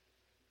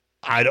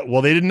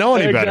 Well, they didn't know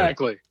any better.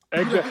 Exactly.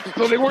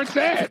 So they weren't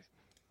sad.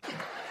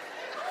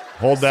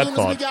 Hold that as soon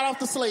thought. As we got off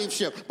the slave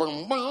ship.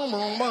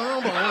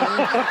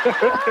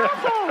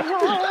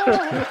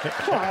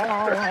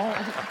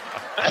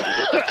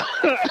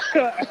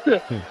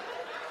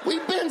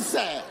 We've been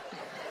sad.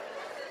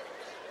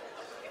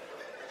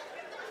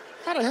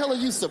 How the hell are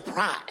you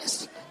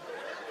surprised?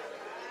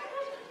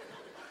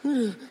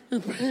 They're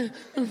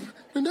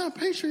not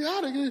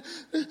patriotic.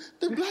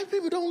 The black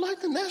people don't like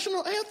the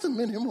national anthem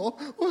anymore.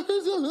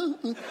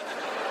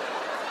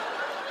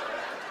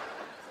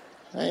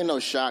 Ain't no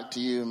shock to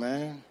you,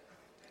 man.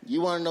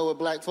 You want to know what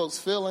black folks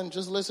feeling?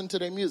 Just listen to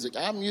their music.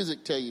 Our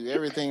music tell you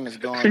everything that's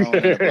going on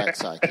in the black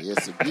psyche.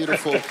 It's a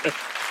beautiful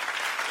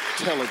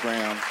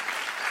telegram.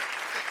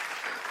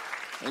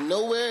 And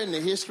nowhere in the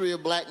history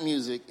of black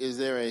music is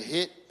there a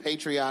hit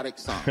patriotic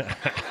song.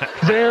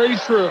 Very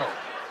true.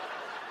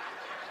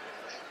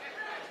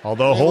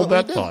 Although, hold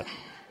that thought.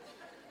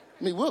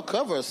 I mean, we'll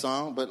cover a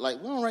song, but like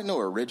we don't write no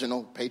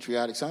original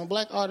patriotic song.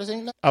 Black artists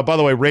ain't. By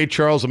the way, Ray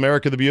Charles,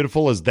 "America the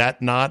Beautiful," is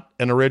that not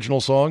an original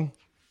song,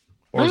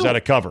 or is that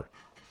a cover?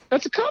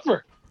 That's a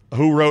cover.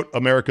 Who wrote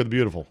 "America the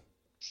Beautiful"?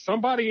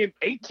 Somebody in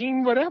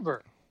 18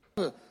 whatever.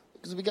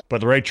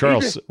 But Ray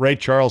Charles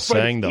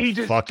sang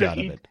the fuck out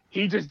of it.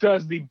 He just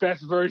does the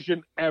best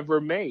version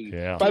ever made.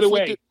 Yeah. By the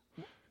way,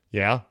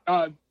 yeah.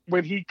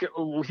 When he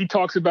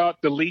talks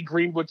about the Lee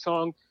Greenwood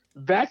song,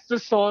 that's the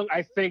song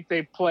I think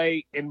they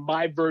play in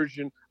my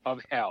version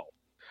of Hell.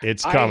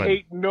 It's coming.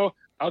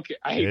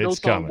 I hate no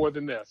song more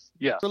than this.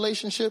 Yeah.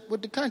 Relationship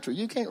with the country.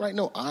 You can't write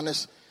no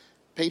honest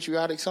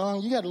patriotic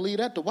song. You got to leave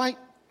that to white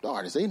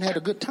artists. They ain't had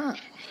a good time.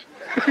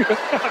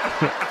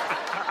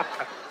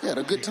 You had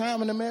a good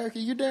time in America.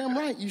 You're damn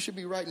right. You should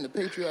be writing the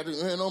patriotic.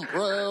 And I'm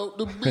proud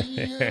to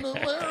be in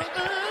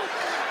America.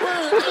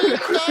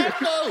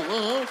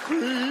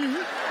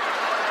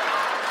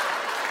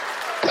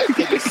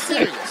 Get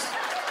serious.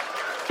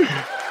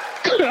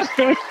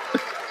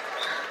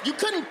 You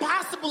couldn't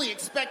possibly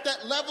expect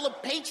that level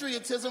of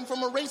patriotism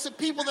from a race of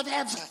people that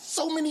have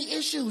so many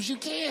issues. You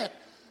can't.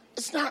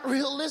 It's not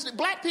realistic.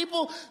 Black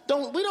people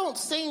we don't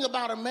sing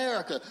about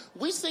America.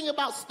 We sing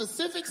about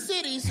specific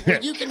cities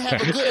where you can have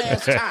a good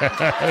ass time.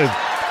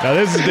 Now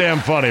this is damn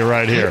funny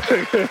right here.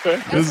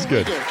 This is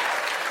good.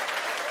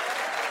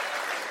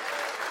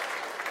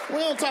 We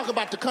don't talk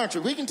about the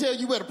country. We can tell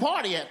you where the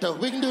party at, though.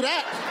 We can do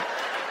that.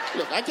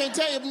 Look, I can't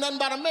tell you nothing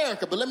about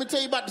America, but let me tell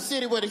you about the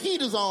city where the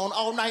heat is on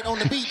all night on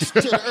the beach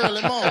till the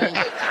early morning.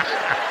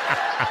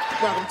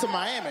 Welcome to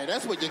Miami.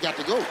 That's where you got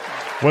to go.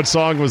 What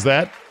song was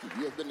that?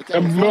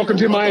 Welcome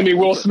to Miami,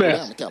 Will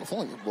Smith.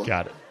 California, boy.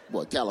 Got it.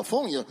 Boy,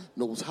 California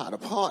knows how to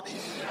party.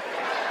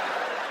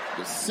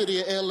 The city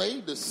of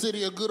L.A., the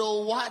city of good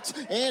old Watts,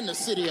 and the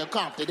city of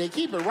Compton. They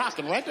keep it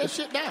rocking. Write that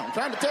shit down. I'm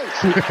trying to tell you.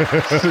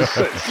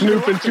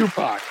 Snoop and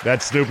Tupac.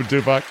 That's Snoop and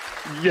Tupac?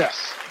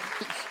 Yes.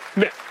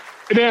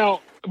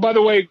 Now, by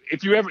the way,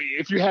 if you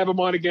have him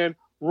on again,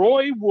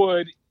 Roy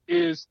Wood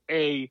is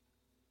a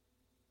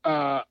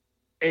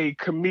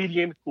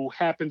comedian who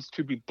happens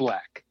to be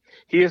black.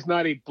 He is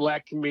not a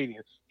black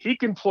comedian. He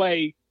can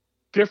play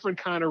different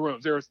kind of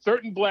rooms. There are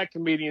certain black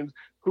comedians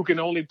who can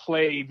only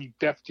play the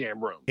Def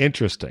Jam room.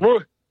 Interesting.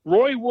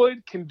 Roy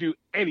Wood can do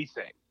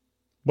anything.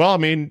 Well, I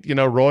mean,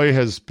 Roy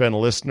has been a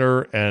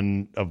listener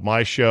of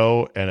my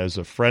show and as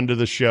a friend of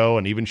the show,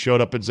 and even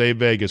showed up at Zay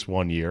Vegas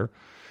one year.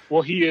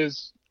 Well,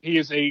 he's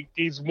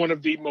one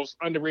of the most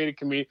underrated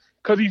comedians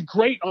because he's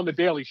great on the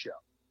Daily Show.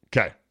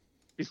 Okay.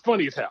 He's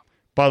funny as hell.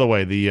 By the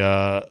way,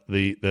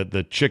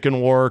 the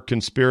chicken war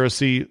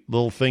conspiracy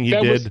little thing he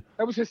did.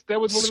 That was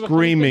one of the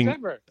screaming.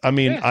 funniest things ever. I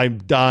mean, yeah. I'm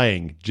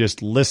dying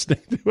just listening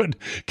to it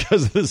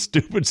because of the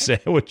stupid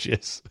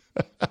sandwiches.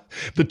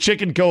 The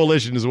Chicken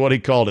Coalition is what he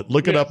called it.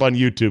 Look it up on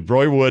YouTube.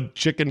 Roy Wood,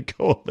 Chicken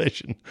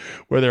Coalition,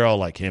 where they're all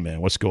like, hey,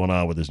 man, what's going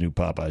on with this new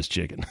Popeye's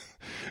chicken?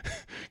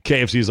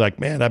 KFC's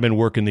like, man, I've been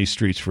working these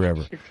streets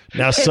forever.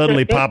 Now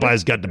suddenly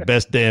Popeye's got the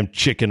best damn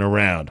chicken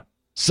around.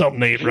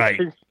 Something ain't right.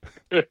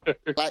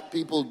 Black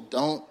people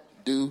don't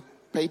do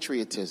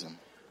patriotism.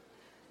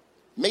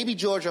 Maybe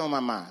Georgia on My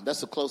Mind.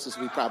 That's the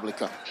closest we probably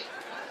come.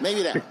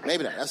 Maybe that.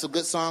 That's a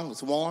good song.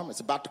 It's warm.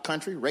 It's about the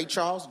country. Ray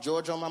Charles,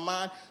 Georgia on My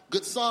Mind.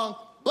 Good song.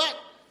 But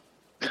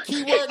the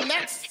key word in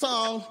that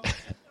song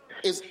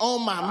is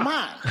on my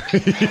mind.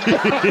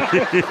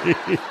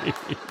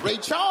 Ray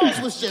Charles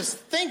was just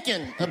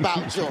thinking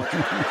about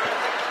Georgia.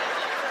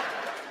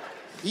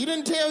 He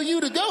didn't tell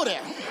you to go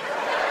there.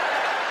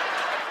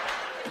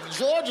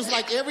 Georgia's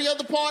like every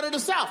other part of the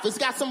South. It's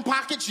got some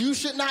pockets you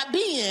should not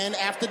be in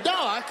after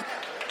dark.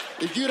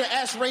 If you'd have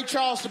asked Ray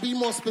Charles to be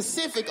more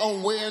specific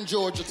on where in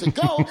Georgia to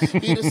go,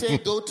 he'd have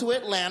said go to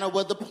Atlanta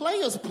where the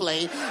players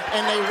play and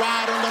they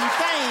ride on them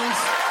things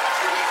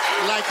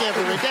like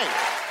every day.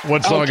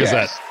 What song is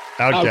that?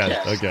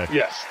 Outcast. Okay.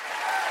 Yes.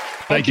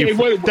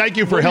 Thank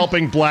you for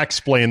helping black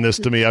explain this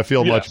to me. I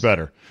feel much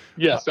better.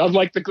 Yes, I'm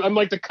like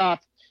the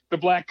cop, the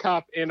black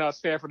cop in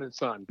Sanford and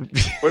Son,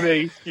 where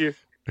they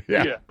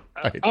Yeah.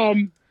 Right.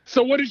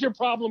 So what is your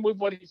problem with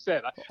what he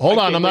said? Hold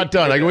on, I'm not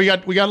done. We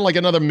got like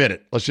another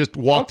minute. Let's just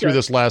walk through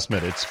this last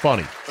minute. It's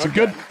funny. It's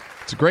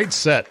a great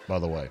set, by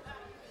the way.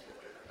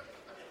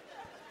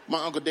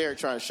 My Uncle Derek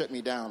tried to shut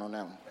me down on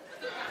that one.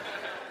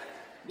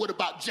 What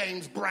about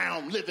James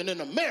Brown living in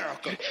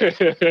America?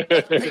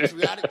 That's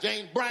patriotic.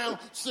 James Brown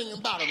singing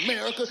about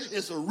America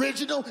is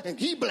original and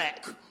he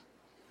black.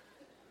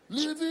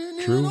 Living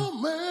in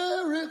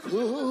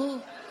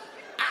America.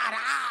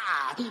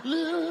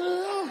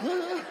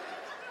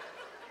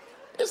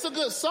 It's a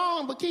good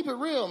song, but keep it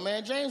real,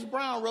 man. James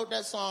Brown wrote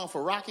that song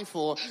for Rocky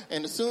IV,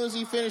 and as soon as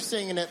he finished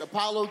singing it,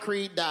 Apollo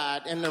Creed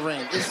died in the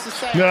ring. It's a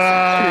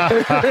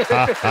sad song.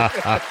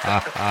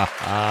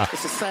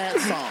 It's a sad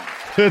song.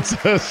 It's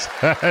a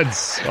sad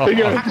song.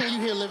 How can you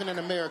here living in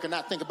America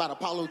not think about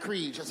Apollo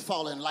Creed just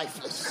falling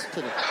lifeless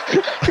to the...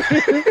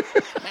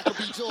 Michael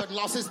B. Jordan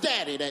lost his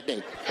daddy that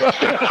day.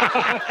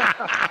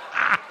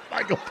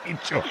 Michael B.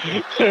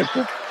 Jordan.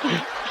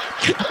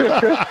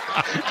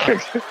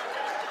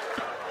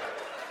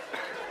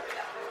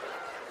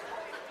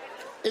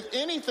 If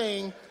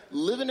anything,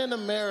 living in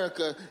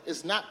America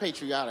is not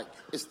patriotic.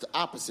 It's the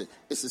opposite.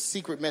 It's a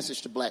secret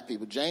message to black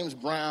people. James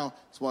Brown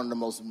is one of the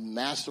most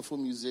masterful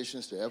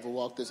musicians to ever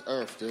walk this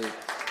earth, dude.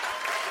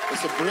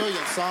 It's a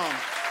brilliant song.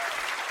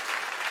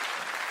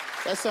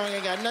 That song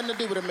ain't got nothing to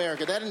do with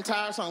America. That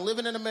entire song,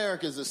 Living in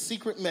America, is a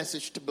secret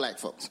message to black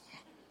folks.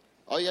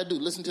 All you gotta do,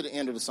 listen to the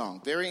end of the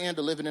song. Very end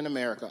of Living in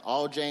America.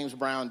 All James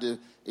Brown do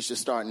is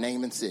just start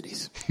naming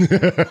cities.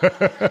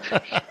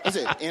 That's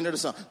it, end of the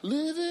song.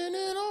 Living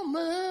in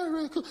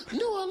America,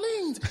 New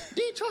Orleans,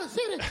 Detroit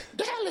City,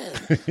 Dallas,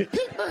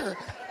 Pittsburgh,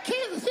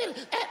 Kansas City,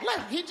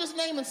 Atlanta. He just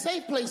naming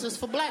safe places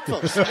for black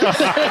folks.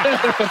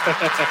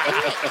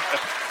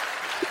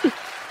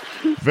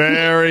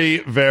 Very,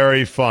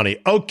 very funny.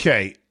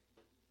 Okay,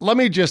 let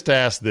me just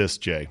ask this,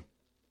 Jay.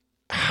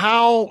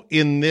 How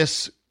in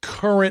this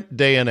current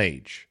day and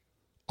age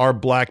are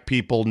black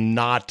people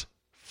not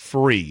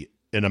free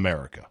in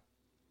America?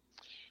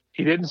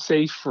 He didn't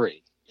say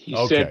free. He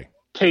said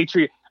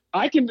patriot.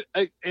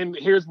 And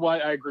here's why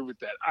I agree with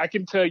that. I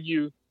can tell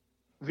you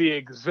the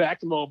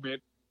exact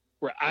moment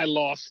where I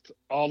lost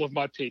all of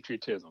my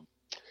patriotism.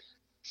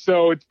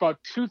 So it's about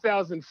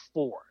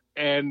 2004,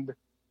 and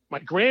my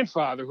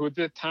grandfather, who at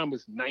that time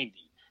was 90,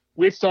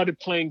 we had started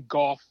playing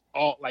golf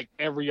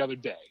every other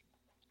day.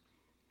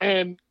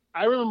 And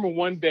I remember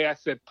one day I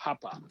said,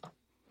 Papa,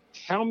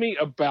 tell me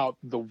about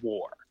the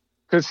war.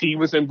 Because he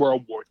was in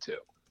World War II.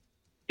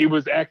 He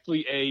was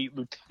actually a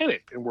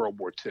lieutenant in World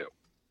War II.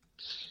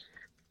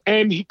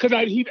 And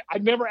I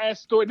never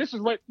asked story. This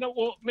is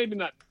maybe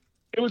not.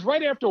 It was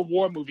right after a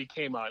war movie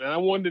came out, and I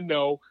wanted to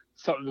know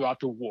something about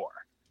the war.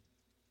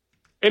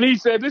 And he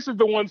said, this is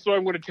the one story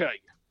I'm going to tell you.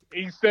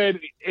 He said,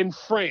 in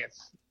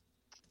France,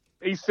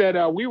 he said,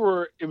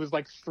 it was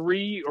like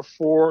 3 or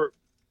 4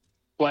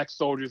 black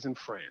soldiers in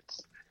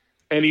France.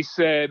 And he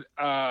said,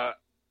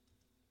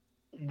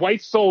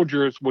 white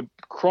soldiers would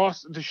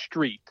cross the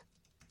street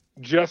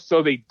just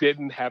so they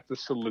didn't have to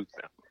salute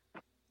them.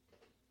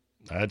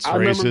 That's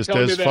racist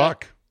as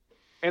fuck.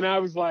 And I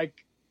was like,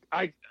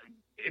 it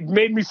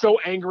made me so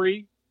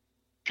angry.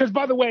 Because,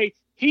 by the way,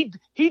 he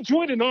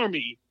joined an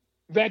army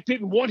that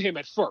didn't want him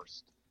at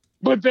first.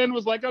 But then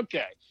was like,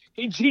 okay.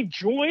 He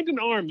joined an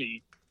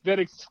army that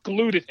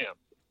excluded him.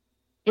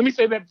 Let me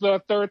say that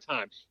the third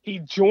time. He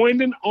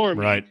joined an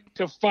army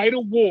to fight a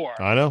war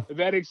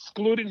that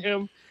excluded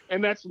him,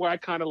 and that's why I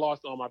kind of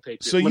lost all my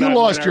patriotism. So you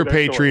lost your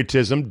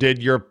patriotism. Story.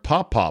 Did your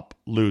pop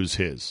lose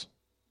his?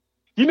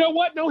 You know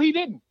what? No, he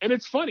didn't. And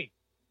it's funny.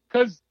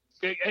 Because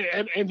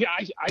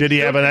did he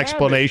have an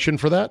explanation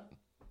for that?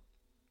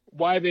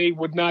 Why they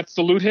would not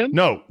salute him?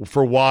 No,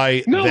 for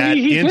why that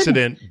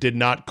incident did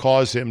not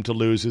cause him to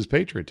lose his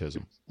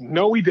patriotism.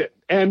 No, he didn't.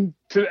 And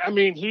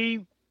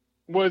he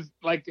was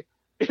like...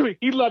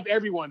 He loved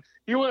everyone.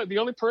 The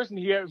only person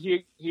he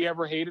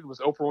ever hated was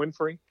Oprah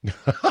Winfrey.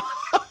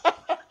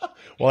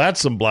 Well,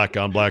 that's some black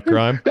on black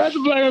crime. That's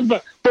black on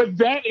black. But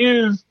that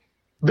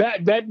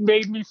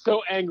made me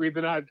so angry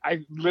that I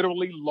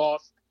literally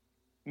lost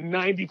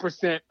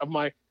 90% of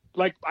my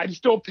I'm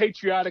still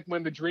patriotic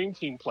when the Dream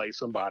Team plays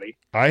somebody.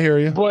 I hear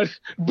you. But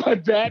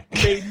that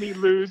made me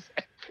lose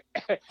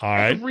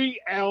every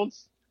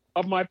ounce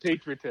of my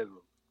patriotism.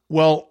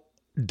 Well,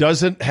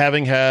 doesn't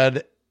having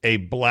had a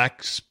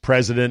black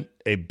president,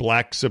 a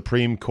black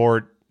Supreme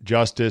Court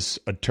justice,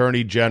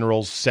 attorney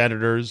generals,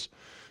 senators.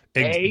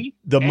 Why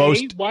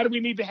do we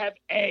need to have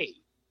A?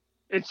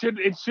 It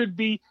should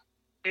be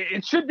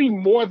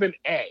more than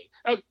A.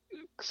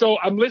 So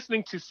I'm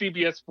listening to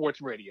CBS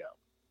Sports Radio,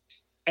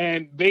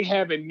 and they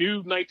have a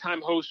new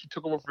nighttime host who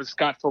took over for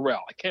Scott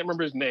Farrell. I can't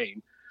remember his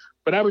name,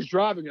 but I was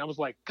driving and I was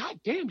like, God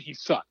damn, he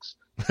sucks.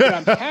 But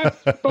I'm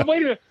happy. But wait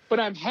a minute. But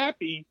I'm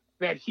happy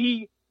that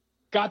he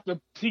got the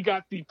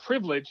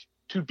privilege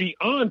to be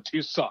on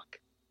to suck.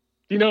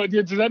 You know,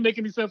 does that make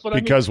any sense?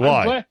 Because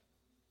why?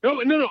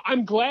 No.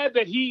 I'm glad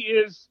that he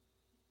is.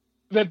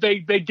 That they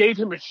gave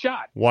him a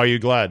shot. Why are you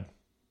glad?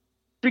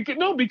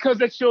 Because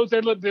that shows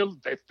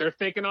they're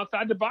thinking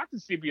outside the box at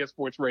CBS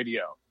Sports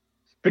Radio.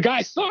 The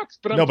guy sucks,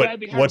 but I'm glad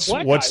they have a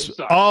black guy who sucks.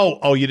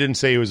 Oh, you didn't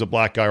say he was a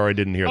black guy, or I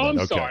didn't hear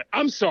that.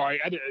 I'm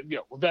sorry. I didn't,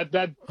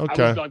 that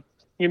okay. I was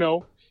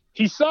like,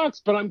 he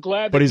sucks, but I'm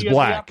glad that he's he has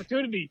black. the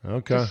opportunity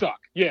to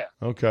suck. Yeah.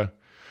 Okay.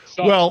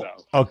 Sucks,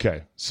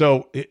 okay.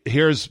 So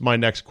here's my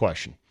next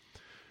question.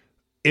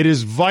 It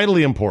is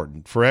vitally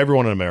important for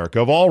everyone in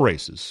America of all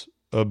races,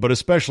 but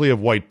especially of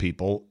white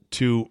people,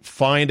 to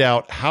find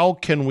out how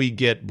can we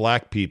get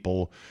black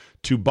people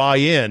to buy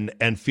in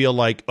and feel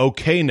like,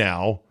 okay,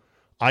 now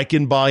I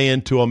can buy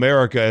into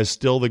America as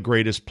still the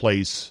greatest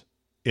place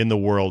in the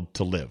world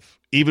to live,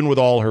 even with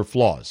all her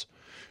flaws.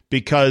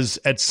 Because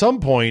at some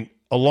point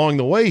along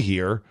the way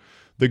here,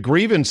 the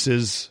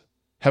grievances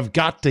have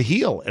got to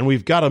heal, and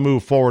we've got to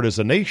move forward as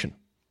a nation.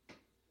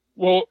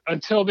 Well,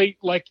 until they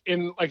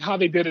how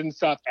they did it in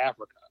South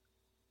Africa.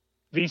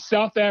 The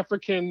South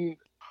African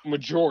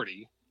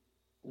majority,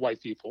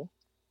 white people.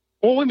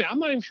 Well, wait a minute, I'm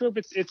not even sure if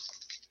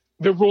it's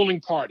the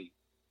ruling party.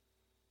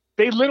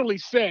 They literally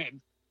said,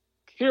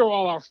 here are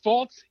all our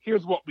faults.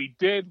 Here's what we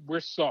did.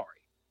 We're sorry.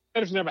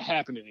 That has never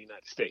happened in the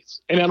United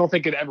States. And I don't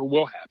think it ever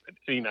will happen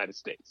in the United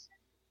States.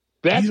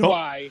 That's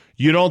why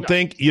you don't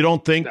think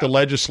the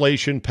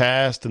legislation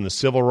passed and the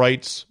civil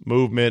rights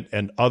movement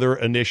and other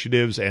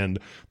initiatives and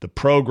the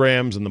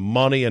programs and the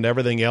money and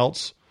everything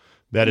else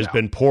that has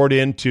been poured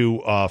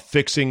into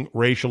fixing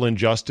racial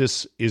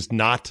injustice is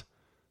not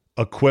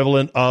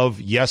equivalent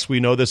of, yes, we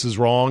know this is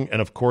wrong,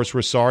 and of course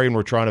we're sorry and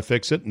we're trying to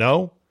fix it?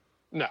 No.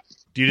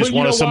 Do you just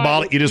want a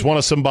symbolic? You just want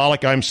a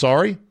symbolic "I'm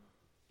sorry"?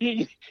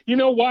 You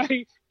know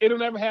why it'll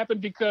never happen?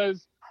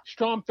 Because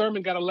Strom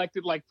Thurmond got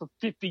elected like for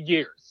 50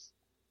 years,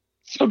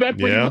 so that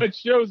pretty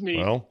much shows me.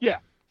 Well,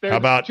 how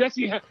about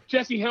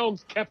Jesse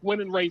Helms kept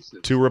winning races?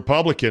 To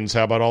Republicans,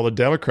 how about all the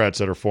Democrats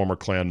that are former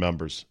Klan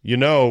members? You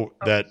know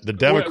that the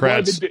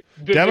Democrats,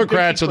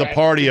 Democrats are the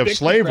party of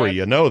slavery.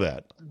 You know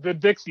that. The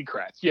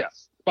Dixiecrats,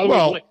 yes. By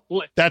the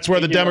way, that's where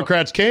the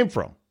Democrats came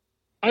from.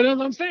 I know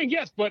what I'm saying,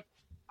 yes, but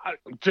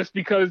just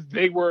because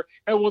they were,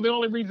 the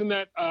only reason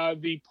that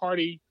the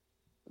party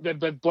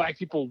that black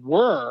people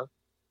were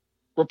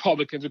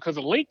Republicans because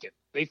of Lincoln.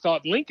 They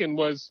thought Lincoln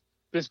was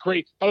this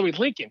great. By the way,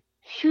 Lincoln,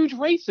 huge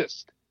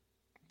racist.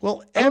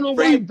 Well,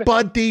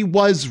 everybody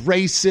was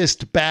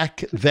racist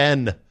back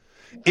then.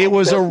 It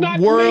was a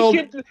world.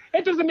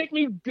 It doesn't make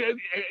me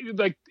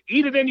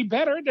eat it any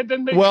better. That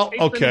doesn't make it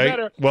any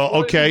better.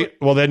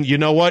 Well, then you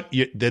know what?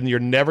 Then you're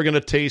never going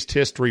to taste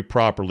history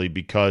properly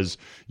because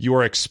you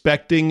are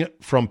expecting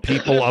from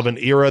people of an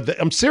era.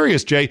 I'm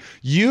serious, Jay.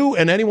 You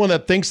and anyone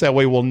that thinks that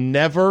way will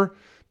never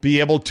be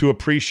able to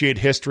appreciate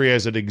history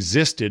as it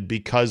existed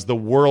because the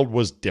world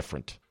was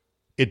different.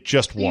 It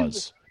just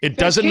was. It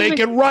doesn't make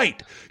it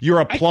right. You're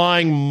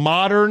applying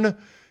modern,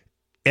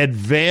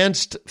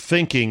 advanced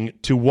thinking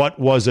to what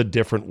was a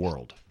different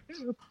world.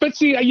 But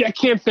see, I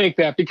can't think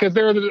that because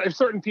there are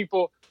certain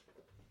people,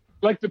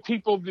 like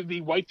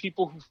the white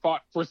people who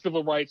fought for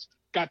civil rights,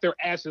 got their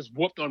asses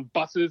whooped on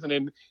buses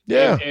and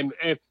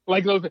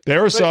like those.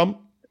 There are some.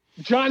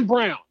 John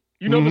Brown.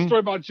 You know the story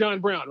about John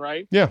Brown,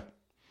 right? Yeah.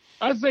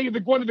 I'd say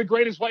one of the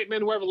greatest white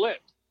men who ever lived.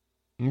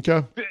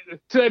 Okay.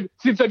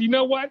 He said, you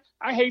know what?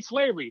 I hate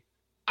slavery.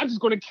 I'm just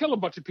going to kill a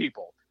bunch of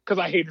people because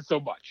I hate it so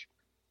much.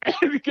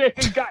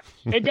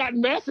 and got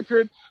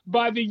massacred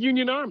by the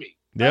Union Army.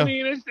 Yeah. I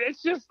mean,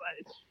 it's just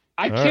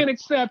I can't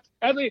accept.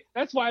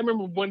 That's why I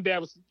remember one day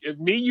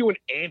me, you, and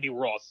Andy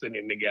were all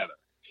sitting together,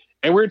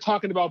 and we were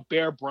talking about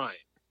Bear Bryant,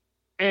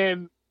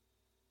 and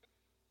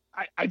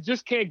I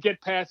just can't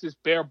get past this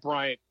Bear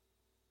Bryant.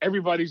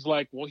 Everybody's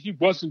like, well, he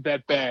wasn't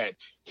that bad.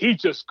 He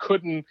just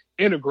couldn't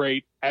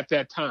integrate at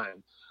that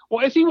time.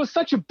 Well, if he was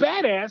such a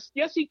badass,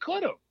 yes, he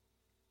could have.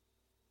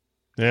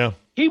 Yeah.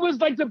 He was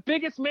like the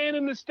biggest man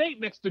in the state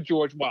next to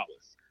George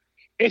Wallace.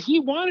 If he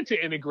wanted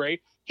to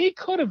integrate, he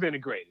could have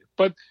integrated.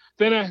 But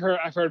then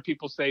I've heard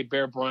people say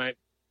Bear Bryant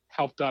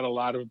helped out a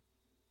lot of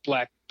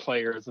black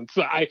players. And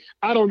so I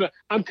don't know.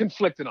 I'm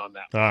conflicted on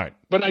that. All right.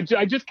 But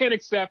I just can't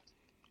accept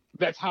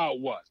that's how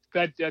it was.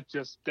 That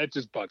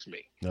just bugs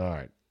me. All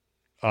right.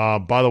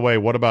 By the way,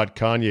 what about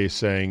Kanye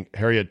saying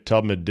Harriet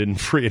Tubman didn't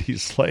free any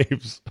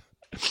slaves?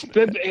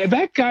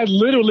 That guy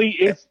literally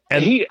is.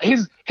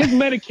 His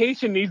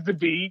medication needs to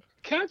be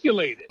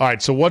calculated. All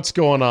right. So what's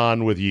going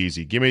on with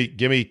Yeezy? Give me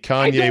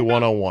Kanye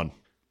 101.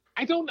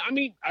 I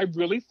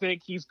really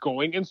think he's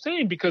going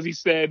insane because he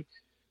said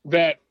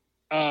that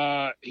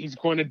he's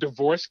going to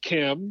divorce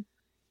Kim.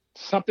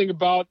 Something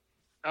about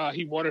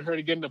he wanted her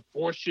to get an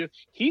abortion.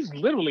 He's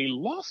literally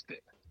lost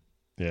it.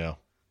 Yeah.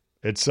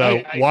 It's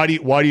why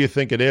do you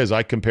think it is?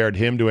 I compared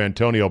him to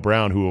Antonio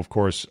Brown, who of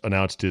course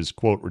announced his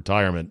quote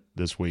retirement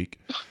this week,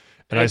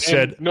 and I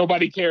said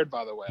nobody cared.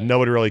 By the way,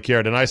 nobody really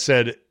cared. And I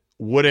said,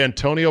 would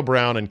Antonio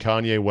Brown and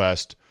Kanye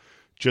West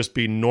just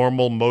be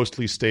normal,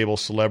 mostly stable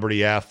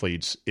celebrity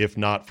athletes if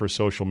not for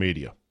social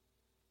media?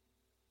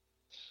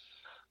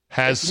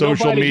 Has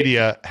social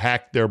media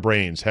hacked their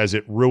brains? Has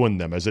it ruined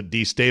them? Has it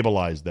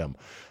destabilized them?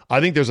 I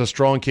think there's a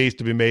strong case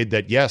to be made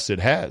that yes, it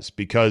has,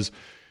 because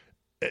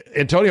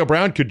Antonio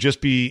Brown could just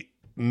be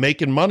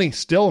making money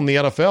still in the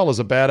NFL as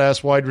a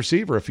badass wide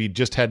receiver if he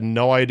just had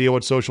no idea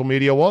what social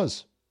media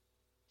was.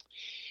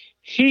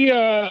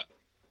 Do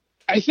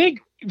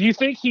you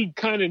think he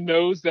kind of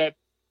knows that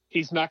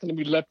he's not going to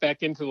be let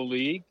back into the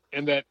league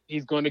and that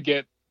he's going to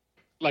get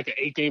like an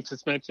 8-game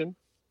suspension?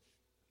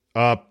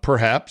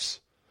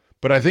 Perhaps.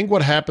 But I think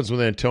what happens with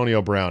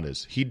Antonio Brown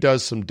is he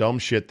does some dumb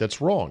shit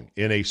that's wrong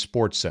in a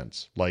sports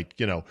sense, like,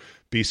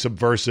 be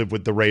subversive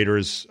with the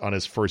Raiders on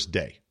his first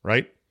day,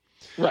 right?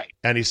 Right.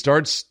 And he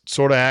starts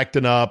sort of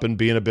acting up and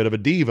being a bit of a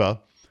diva,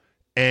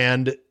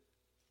 and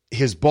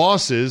his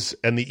bosses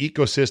and the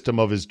ecosystem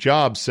of his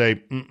job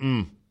say,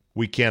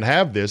 we can't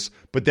have this.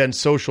 But then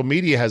social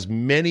media has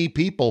many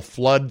people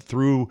flood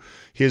through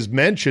his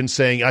mention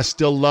saying, I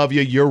still love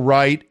you, you're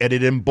right. And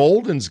it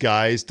emboldens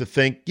guys to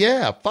think,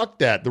 yeah, fuck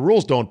that. The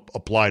rules don't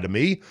apply to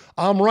me.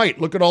 I'm right.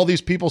 Look at all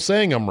these people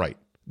saying I'm right.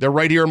 They're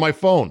right here on my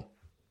phone.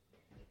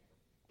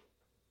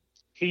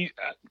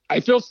 I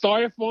feel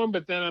sorry for him,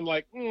 but then I'm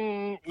like,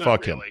 not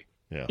fuck really.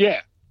 Him. Yeah,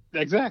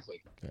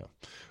 exactly.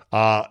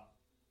 Yeah.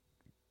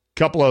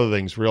 Couple other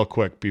things real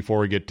quick before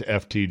we get to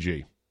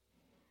FTG.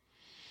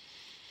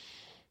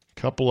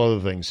 Couple other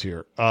things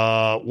here.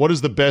 What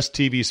is the best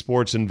TV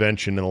sports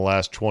invention in the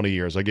last 20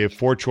 years? I gave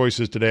 4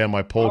 choices today on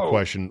my poll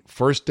question.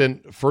 First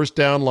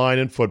down line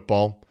in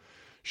football,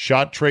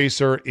 shot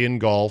tracer in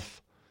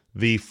golf,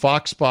 the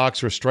Fox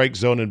box or strike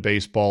zone in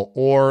baseball,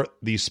 or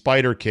the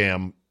spider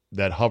cam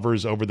that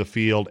hovers over the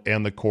field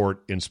and the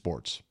court in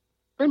sports.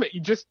 Wait a minute,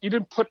 you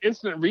didn't put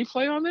instant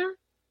replay on there?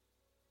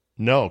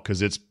 No,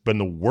 because it's been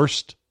the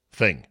worst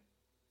thing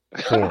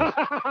for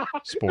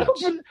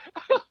sports.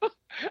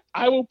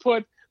 I will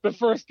put the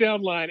first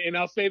down line, and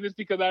I'll say this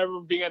because I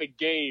remember being at a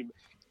game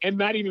and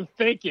not even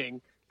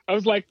thinking. I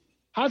was like,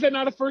 how's that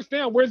not a first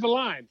down? Where's the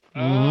line?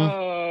 Mm-hmm.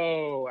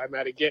 Oh, I'm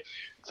at a game.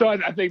 So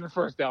I think the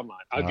first down line.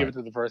 I'll give it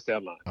to the first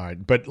down line. All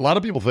right. But a lot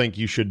of people think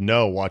you should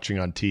know watching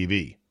on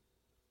TV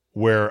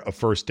where a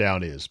first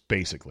down is,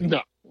 basically.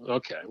 No.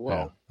 Okay.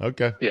 Well. Oh,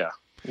 okay. Yeah.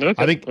 Okay.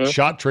 I think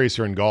shot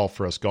tracer in golf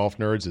for us golf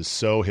nerds is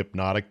so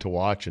hypnotic to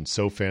watch and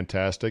so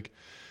fantastic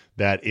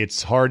that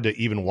it's hard to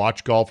even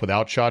watch golf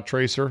without shot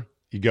tracer.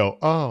 You go,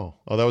 oh,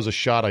 that was a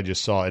shot I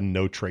just saw and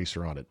no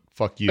tracer on it.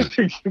 Fuck you.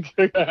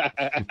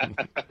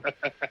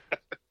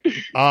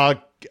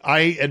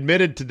 I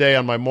admitted today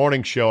on my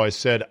morning show, I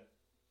said,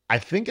 I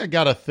think I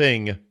got a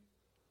thing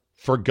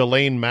for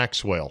Ghislaine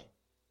Maxwell.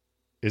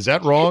 Is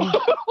that wrong?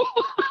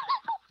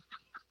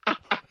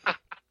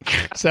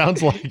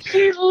 Sounds like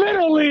she's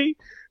literally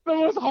the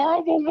most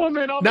horrible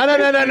woman on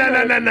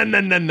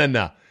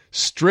No.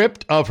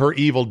 Stripped of her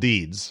evil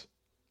deeds,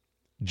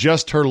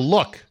 just her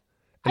look.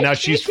 And now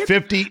she's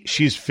 50.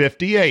 She's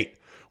 58,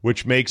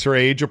 which makes her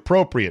age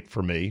appropriate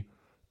for me.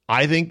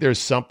 I think there's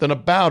something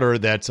about her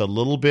that's a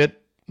little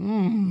bit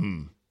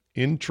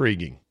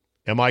intriguing.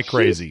 Am I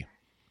crazy?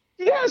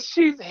 Yes,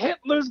 she's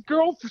Hitler's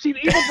girlfriend. She's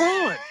Eva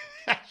Braun.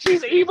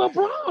 She's Eva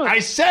Braun. I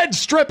said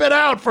strip it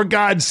out, for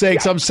God's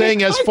sakes. I'm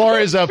saying as far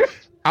as a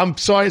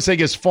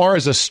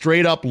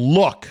straight up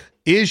look,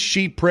 is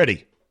she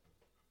pretty?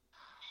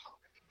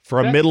 For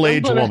a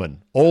middle-aged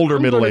woman, older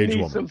middle-aged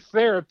woman. Some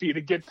therapy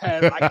to get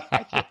past. I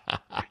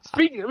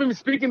can't.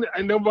 Speaking,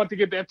 I know about to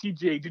get the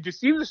FTG. Did you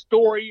see the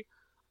story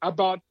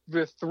about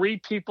the 3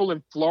 people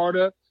in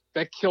Florida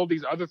that killed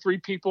these other 3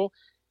 people?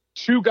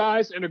 2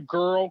 guys and a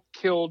girl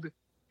killed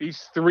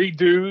these 3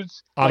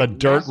 dudes on a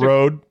dirt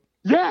road.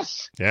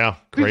 Yes. Yeah,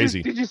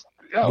 crazy.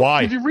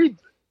 Why? Did you read?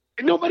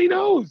 Nobody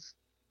knows.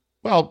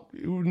 Well,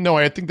 no,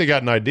 I think they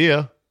got an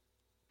idea.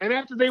 And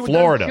after they were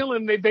Florida. done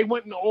killing, they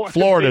went in the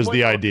Florida's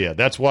the idea.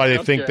 That's why they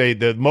think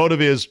the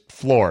motive is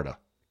Florida.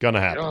 Gonna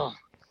happen. Oh,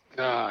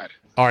 God.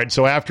 All right,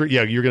 so after,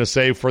 you're going to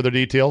say further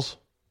details?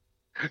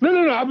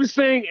 No. I was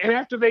saying, and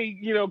after they,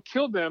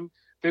 killed them,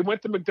 they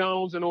went to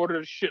McDonald's and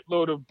ordered a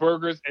shitload of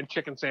burgers and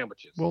chicken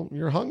sandwiches. Well,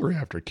 you're hungry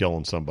after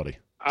killing somebody.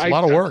 It's a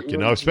lot of work,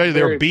 especially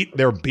they're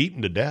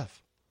beaten to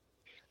death.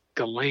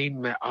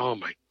 Ghislaine, oh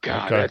my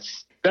God. Okay.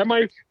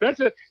 That's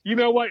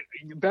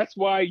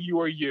why you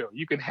are you.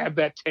 You can have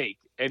that take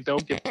and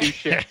don't get 2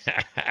 shits.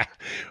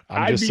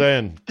 I'm just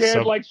saying.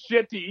 Scared like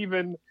shit to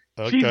even.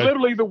 Okay. She's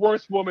literally the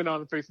worst woman on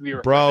the face of the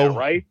earth,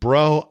 right?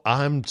 Bro,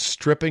 I'm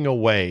stripping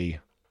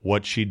away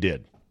what she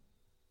did.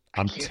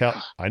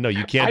 I know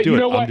you can't do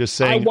it. I'm just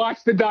saying. I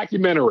watched the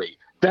documentary.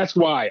 That's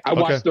why I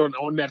watched it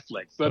on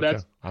Netflix. So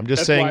that's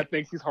saying. Why I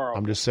think she's horrible.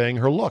 I'm just saying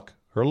her look.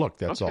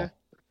 That's all.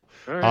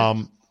 All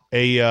right.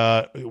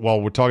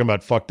 While we're talking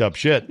about fucked up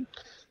shit,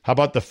 how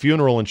about the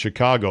funeral in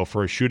Chicago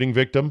for a shooting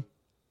victim?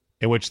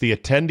 in which the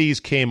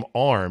attendees came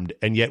armed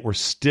and yet were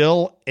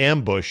still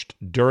ambushed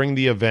during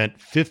the event.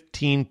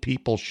 15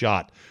 people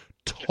shot.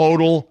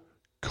 Total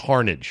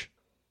carnage.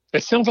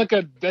 It sounds like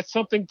that's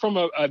something from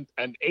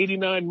an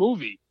 89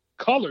 movie.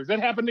 Colors. That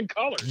happened in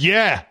Colors.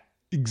 Yeah,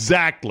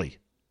 exactly.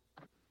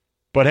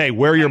 But hey,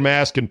 wear your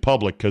mask in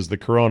public because the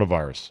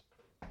coronavirus.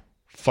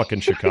 Fucking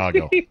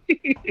Chicago.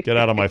 Get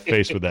out of my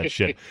face with that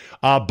shit.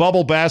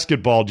 Bubble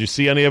basketball. Did you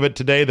see any of it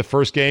today, the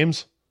first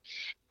games?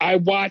 I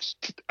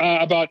watched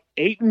about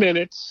 8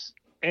 minutes,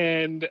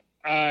 and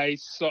I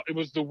saw it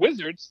was the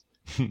Wizards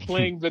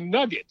playing the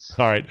Nuggets.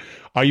 All right.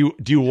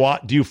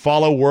 Do you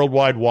follow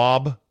Worldwide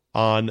Wob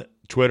on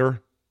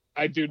Twitter?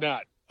 I do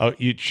not. Oh,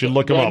 you should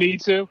look him up. I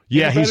need to.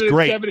 Yeah, he's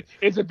great.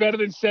 Is it better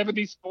than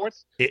 70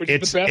 Sports?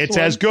 It's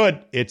as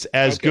good. It's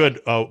as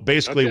good.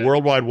 Basically,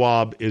 Worldwide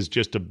Wob is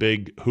just a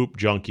big hoop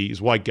junkie. He's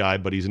a white guy,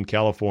 but he's in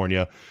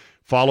California.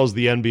 Follows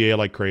the NBA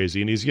like crazy,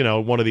 and he's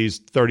one of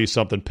these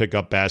 30-something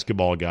pickup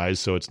basketball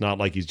guys. So it's not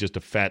like he's just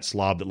a fat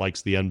slob that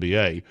likes the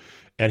NBA.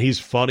 And he's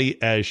funny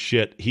as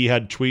shit. He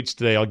had tweets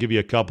today. I'll give you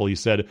a couple. He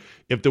said,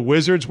 "If the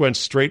Wizards went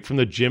straight from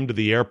the gym to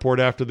the airport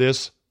after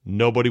this,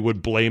 nobody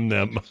would blame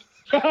them."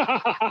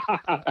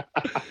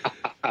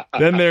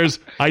 Then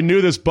I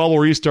knew this bubble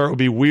restart would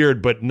be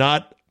weird, but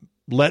not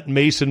let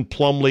Mason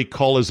Plumlee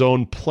call his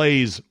own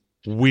plays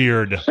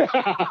weird.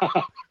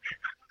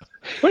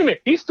 Wait a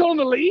minute, he's still in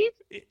the league?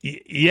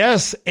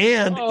 Yes,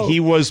 and he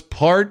was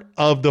part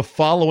of the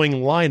following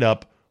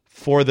lineup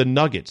for the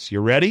Nuggets. You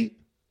ready?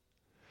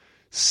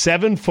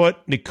 7-foot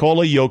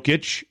Nikola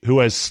Jokic, who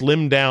has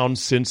slimmed down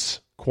since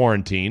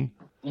quarantine.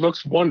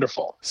 Looks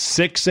wonderful.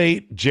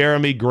 6'8"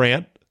 Jeremy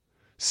Grant.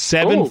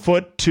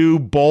 7'2"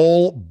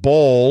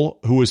 Bol,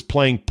 who is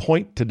playing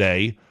point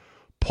today.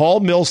 Paul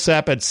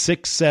Millsap at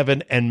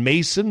 6'7", and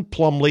Mason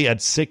Plumlee at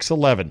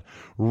 6'11".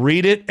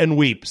 Read it and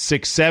weep.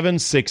 6'7",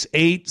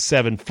 6'8",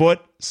 7 foot,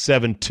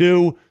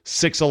 7'2",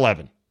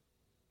 6'11".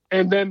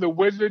 And then the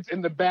Wizards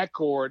in the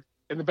backcourt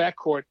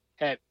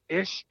had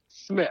Ish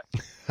Smith.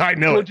 I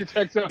know it.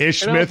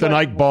 Ish Smith and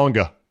Ike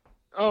Bonga.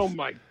 Oh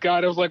my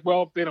God! I was like,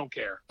 well, they don't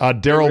care.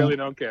 Daryl they really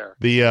don't care.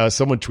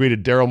 Someone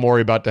tweeted Daryl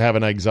Morey about to have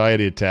an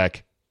anxiety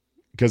attack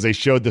because they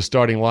showed the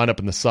starting lineup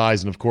and the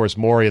size, and of course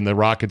Morey and the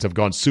Rockets have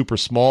gone super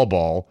small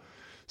ball.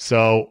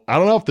 So I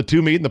don't know if the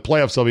two meet in the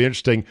playoffs. That'll be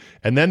interesting.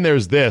 And then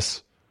there's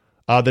this: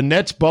 the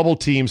Nets bubble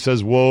team,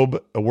 says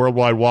Wob, a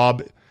Worldwide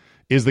Wob,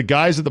 is the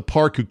guys at the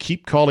park who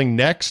keep calling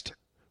next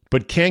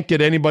but can't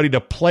get anybody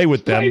to play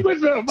with them.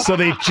 So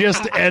they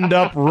just end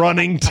up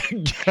running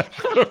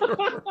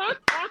together.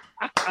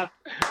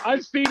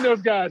 I've seen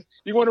those guys.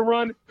 You want to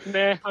run?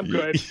 Nah, I'm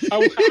good.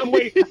 I'm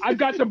wait. I've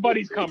got some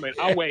buddies coming.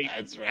 I'll wait.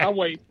 That's right. I'll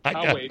wait.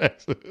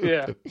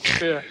 Yeah.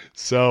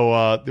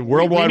 So the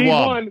Worldwide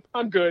Wob. One.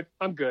 I'm good.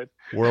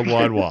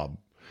 Worldwide Wob.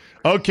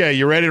 Okay,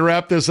 you ready to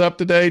wrap this up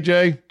today,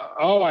 Jay?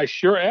 Oh, I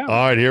sure am.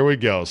 All right, here we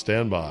go.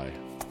 Stand by.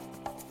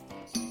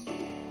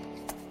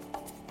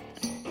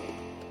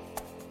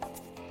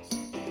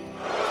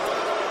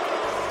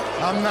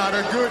 I'm not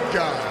a good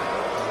guy.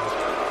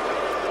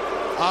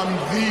 I'm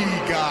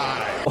the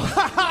guy.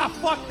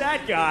 Fuck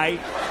that guy.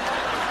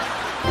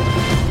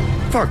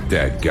 Fuck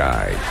that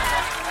guy.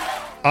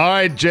 All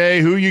right,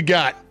 Jay, who you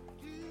got?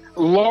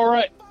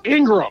 Laura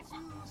Ingraham.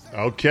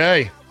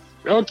 Okay,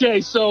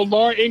 so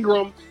Laura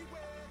Ingraham,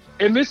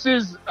 and this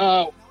is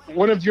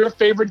one of your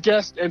favorite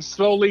guests and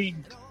slowly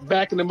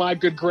back into my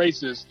good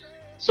graces.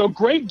 So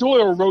Greg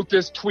Doyle wrote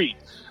this tweet.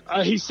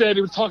 He said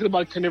he was talking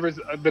about the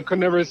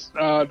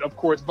coronavirus, of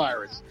course,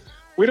 virus.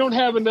 We don't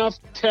have enough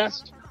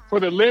tests for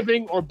the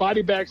living or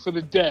body bags for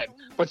the dead,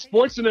 but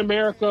sports in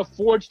America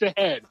forged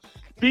ahead.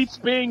 Beats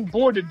being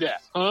bored to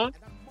death, huh?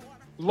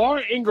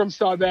 Laura Ingraham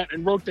saw that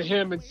and wrote to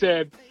him and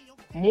said,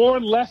 more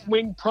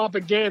left-wing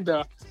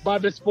propaganda by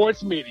the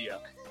sports media.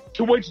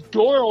 To which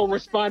Doyle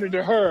responded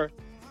to her,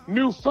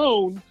 new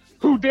phone,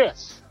 who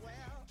dis?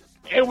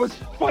 It was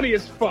funny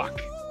as fuck.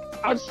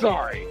 I'm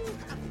sorry.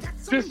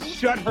 Just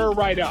shut her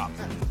right up.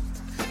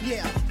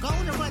 Yeah, go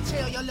to run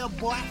tell your little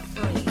boy.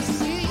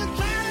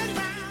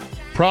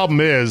 Problem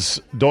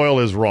is, Doyle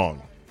is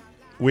wrong.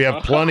 We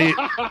have plenty.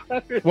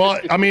 Well,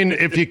 I mean,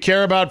 if you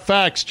care about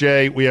facts,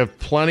 Jay, we have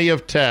plenty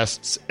of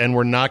tests, and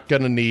we're not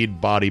going to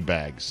need body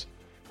bags.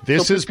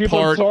 This so is people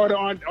part. in Florida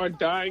aren't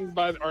dying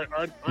by.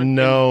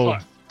 No,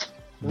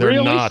 they're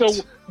really? not.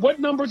 So, what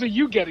numbers are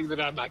you getting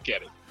that I'm not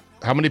getting?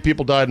 How many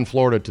people died in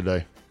Florida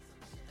today?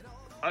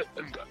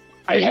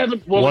 I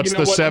haven't. Well, what's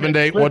the 7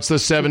 day? What's the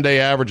 7 day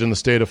average in the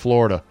state of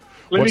Florida?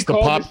 What's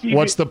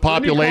the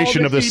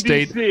population of the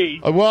state?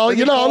 Well,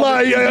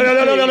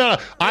 no.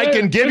 I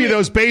can give you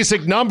those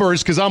basic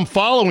numbers because I'm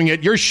following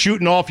it. You're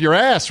shooting off your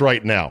ass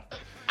right now.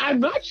 I'm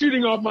not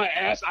shooting off my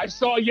ass. I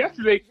saw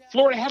yesterday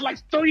Florida had like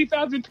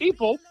 30,000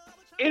 people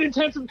in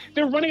intensive.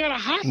 They're running out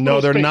of hospital. No,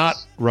 they're not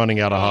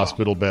running out of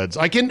hospital beds.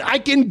 I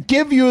can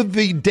give you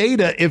the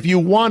data if you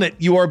want it.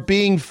 You are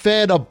being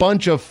fed a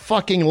bunch of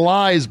fucking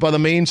lies by the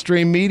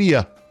mainstream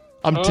media.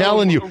 I'm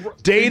telling you,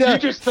 data.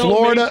 Did you just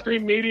Florida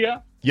mainstream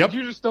media. Yep. Did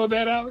you just throw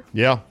that out?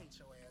 Yeah.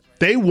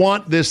 They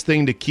want this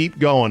thing to keep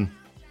going.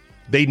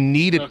 They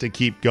need it to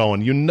keep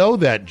going. You know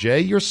that,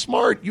 Jay. You're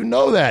smart. You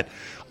know that.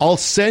 I'll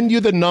send you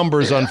the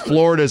numbers on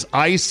Florida's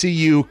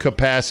ICU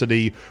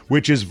capacity,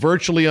 which is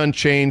virtually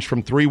unchanged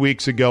from 3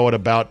 weeks ago at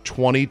about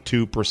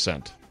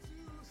 22%.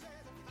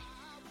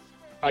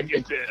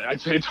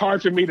 It's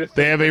hard for me to think.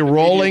 They have a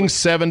rolling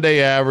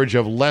 7-day average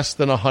of less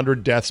than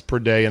 100 deaths per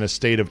day in a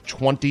state of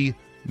 20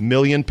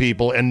 million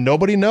people, and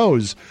nobody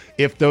knows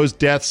if those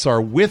deaths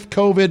are with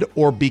COVID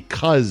or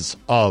because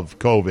of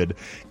COVID.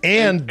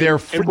 And they're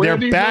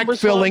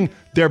backfilling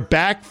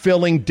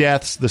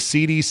deaths, the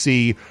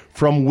CDC,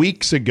 from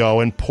weeks ago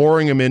and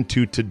pouring them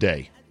into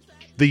today.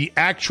 The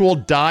actual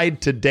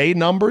died today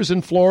numbers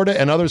in Florida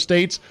and other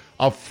states,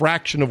 a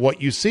fraction of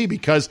what you see,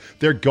 because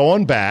they're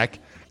going back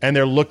and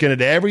they're looking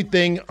at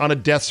everything on a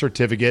death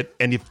certificate,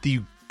 and if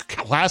you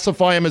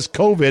classify them as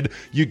COVID,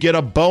 you get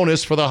a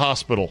bonus for the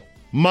hospital.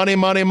 Money,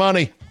 money,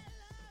 money.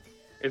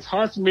 It's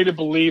hard for me to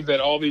believe that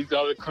all these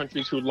other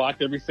countries who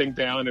locked everything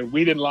down and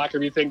we didn't lock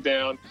everything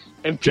down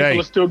and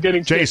people are still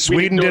getting sick.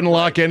 Sweden didn't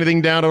lock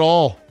anything down at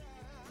all.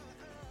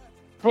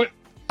 But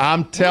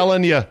I'm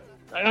telling you,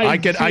 I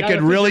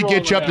could really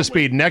get you up to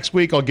speed. Next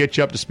week, I'll get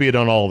you up to speed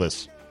on all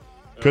this.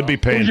 Could be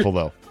painful,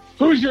 though.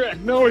 Who's your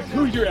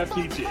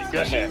FTG?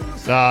 Go ahead.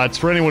 It's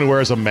for anyone who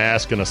wears a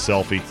mask and a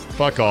selfie.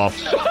 Fuck off.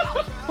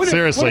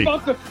 Seriously.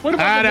 What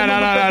about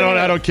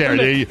I don't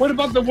care. What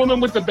about the woman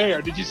with the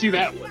bear? Did you see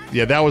that one?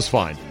 Yeah, that was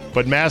fine.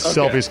 But mask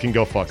selfies can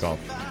go fuck off.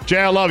 Jay,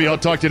 I love you. I'll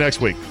talk to you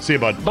next week. See you,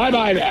 bud.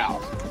 Bye-bye now.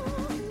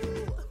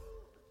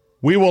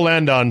 We will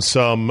end on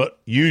some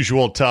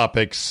usual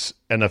topics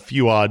and a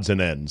few odds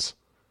and ends.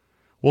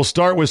 We'll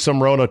start with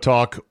some Rona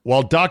talk.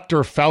 While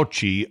Dr.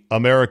 Fauci,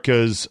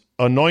 America's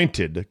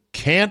anointed,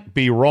 can't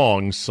be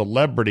wrong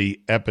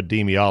celebrity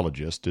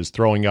epidemiologist, is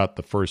throwing out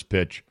the first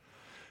pitch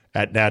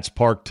at Nats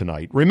Park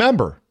tonight.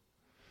 Remember,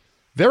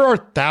 there are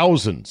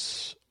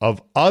thousands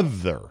of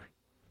other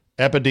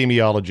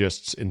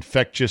epidemiologists,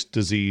 infectious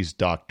disease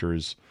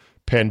doctors,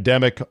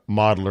 pandemic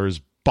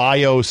modelers,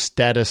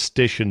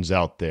 biostatisticians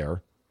out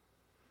there.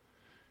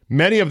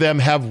 Many of them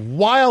have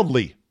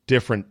wildly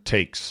different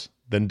takes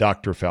than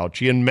Dr.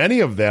 Fauci, and many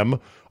of them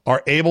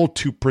are able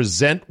to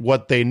present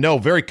what they know,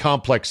 very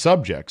complex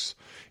subjects,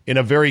 in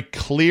a very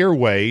clear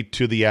way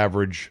to the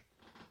average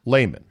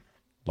layman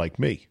like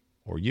me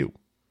or you.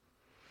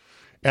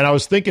 And I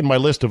was thinking my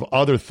list of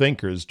other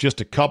thinkers,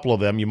 just a couple of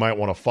them you might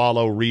want to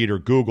follow, read, or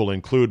Google,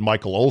 include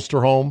Michael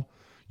Osterholm,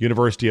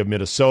 University of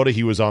Minnesota.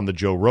 He was on the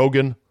Joe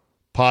Rogan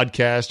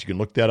podcast. You can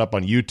look that up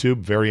on YouTube.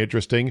 Very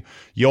interesting.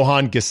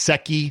 Johan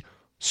Gesicki,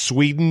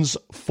 Sweden's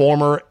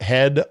former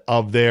head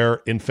of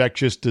their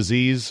infectious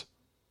disease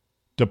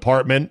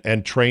department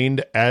and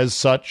trained as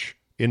such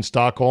in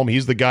Stockholm.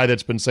 He's the guy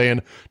that's been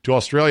saying to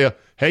Australia,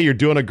 hey, you're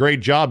doing a great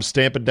job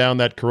stamping down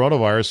that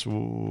coronavirus.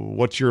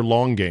 What's your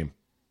long game?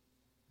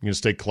 You going to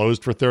stay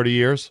closed for 30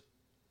 years?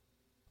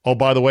 Oh,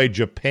 by the way,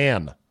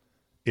 Japan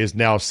is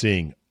now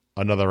seeing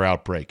another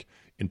outbreak,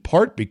 in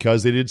part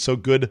because they did so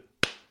good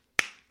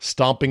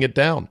stomping it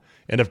down.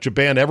 And if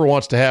Japan ever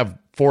wants to have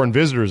foreign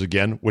visitors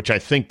again, which I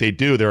think they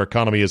do, their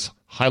economy is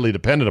highly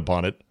dependent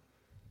upon it,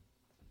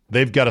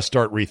 they've got to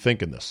start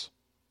rethinking this.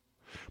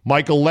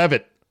 Michael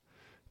Levitt,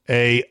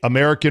 a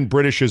American,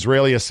 British,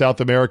 Israeli, South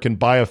American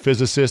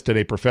biophysicist and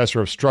a professor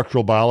of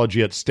structural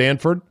biology at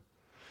Stanford.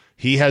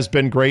 He has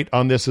been great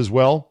on this as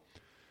well.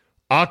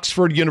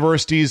 Oxford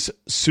University's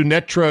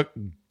Sunetra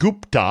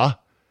Gupta,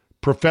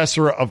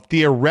 professor of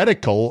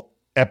theoretical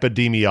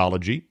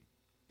epidemiology,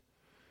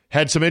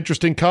 had some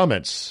interesting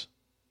comments.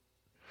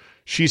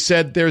 She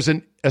said there's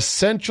an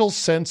essential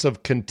sense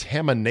of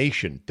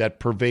contamination that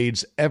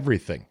pervades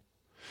everything.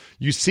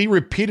 You see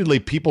repeatedly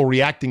people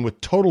reacting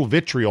with total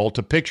vitriol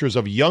to pictures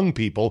of young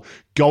people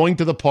going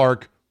to the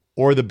park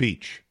or the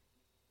beach.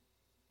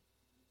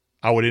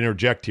 I would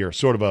interject here,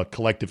 sort of a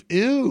collective,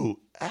 ew,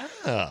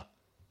 ah.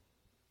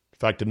 In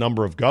fact, a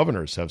number of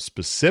governors have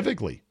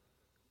specifically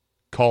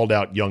called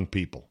out young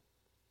people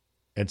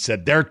and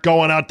said they're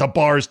going out to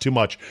bars too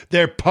much.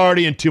 They're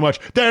partying too much.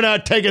 They're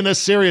not taking this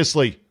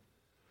seriously.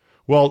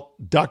 Well,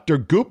 Dr.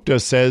 Gupta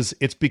says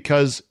it's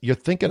because you're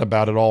thinking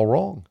about it all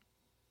wrong.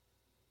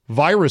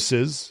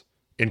 Viruses,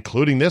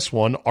 including this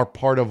one, are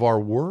part of our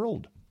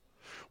world.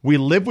 We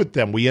live with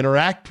them. We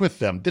interact with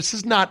them. This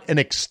is not an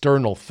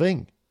external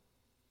thing.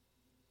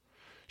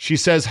 She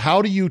says,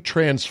 how do you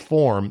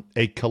transform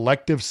a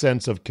collective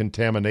sense of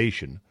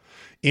contamination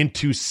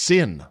into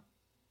sin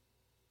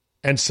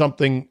and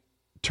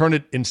turn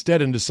it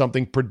instead into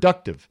something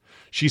productive?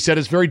 She said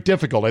it's very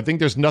difficult. I think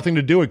there's nothing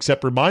to do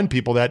except remind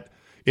people that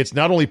it's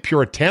not only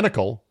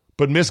puritanical,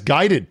 but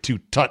misguided to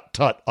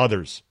tut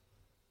others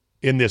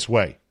in this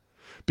way.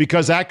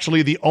 Because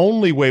actually the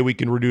only way we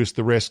can reduce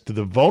the risk to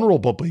the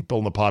vulnerable people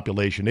in the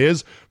population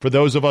is for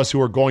those of us who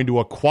are going to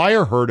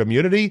acquire herd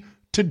immunity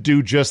to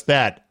do just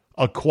that.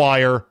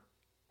 Acquire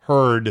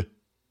herd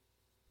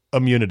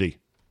immunity.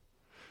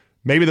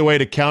 Maybe the way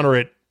to counter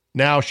it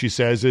now, she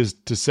says, is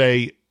to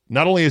say,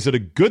 not only is it a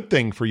good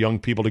thing for young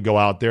people to go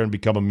out there and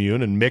become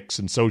immune and mix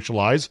and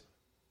socialize,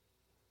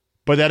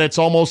 but that it's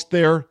almost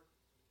their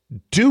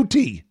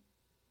duty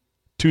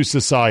to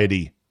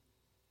society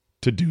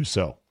to do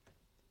so.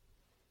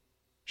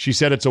 She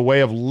said it's a way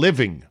of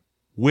living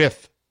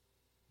with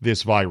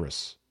this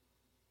virus,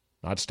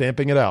 not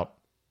stamping it out.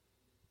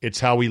 It's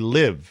how we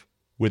live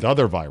with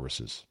other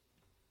viruses.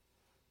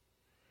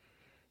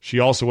 She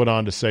also went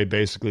on to say,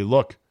 basically,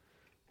 look,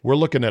 we're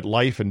looking at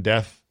life and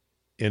death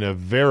in a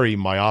very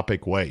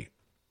myopic way.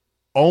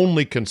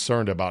 Only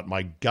concerned about,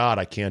 my God,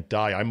 I can't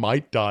die. I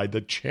might die. The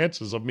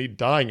chances of me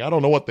dying, I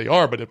don't know what they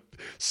are, but it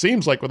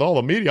seems like with all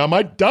the media, I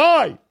might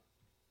die.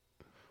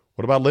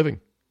 What about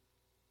living?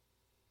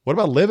 What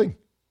about living?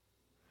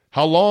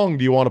 How long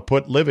do you want to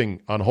put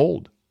living on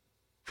hold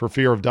for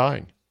fear of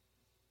dying?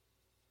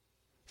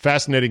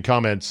 Fascinating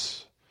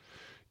comments.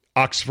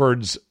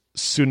 Oxford's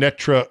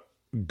Sunetra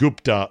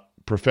Gupta,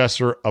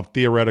 professor of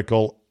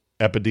theoretical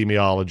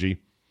epidemiology.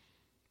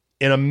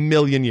 In a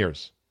million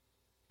years,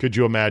 could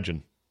you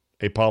imagine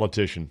a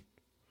politician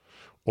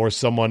or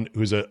someone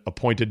who's an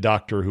appointed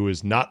doctor who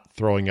is not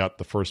throwing out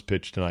the first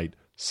pitch tonight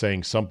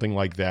saying something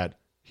like that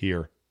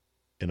here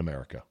in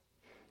America?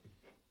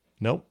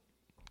 Nope,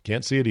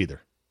 can't see it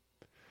either.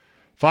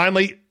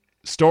 Finally,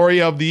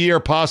 story of the year,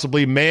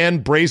 possibly: man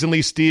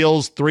brazenly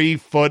steals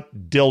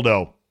 3-foot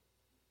dildo,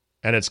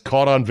 and it's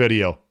caught on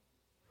video.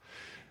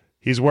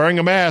 He's wearing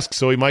a mask,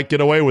 so he might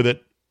get away with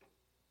it.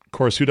 Of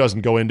course, who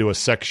doesn't go into a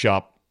sex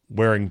shop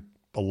wearing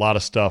a lot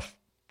of stuff?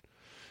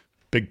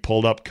 Big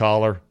pulled-up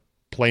collar,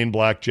 plain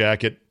black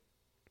jacket,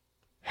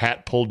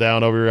 hat pulled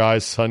down over your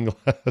eyes,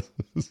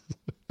 sunglasses.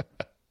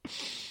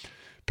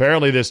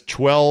 Apparently, this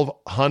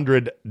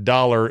 $1,200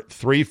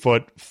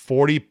 3-foot,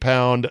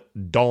 40-pound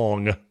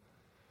dong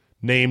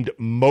named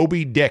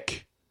Moby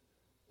Dick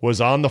was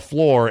on the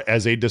floor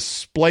as a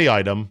display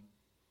item,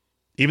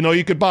 even though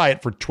you could buy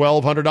it for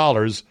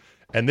 $1,200,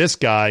 and this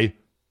guy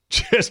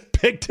just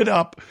picked it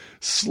up,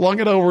 slung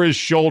it over his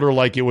shoulder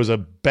like it was a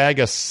bag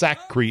of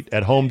Sackcrete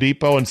at Home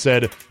Depot and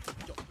said,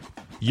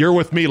 "You're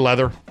with me,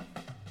 leather."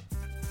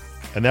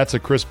 And that's a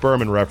Chris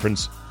Berman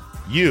reference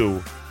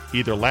you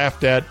either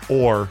laughed at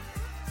or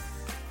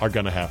are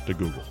going to have to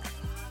Google.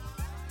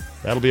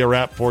 That'll be a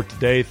wrap for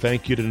today.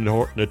 Thank you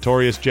to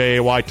Notorious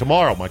J.A.Y.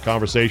 Tomorrow, my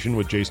conversation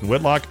with Jason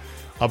Whitlock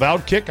of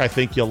Outkick. I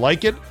think you'll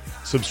like it.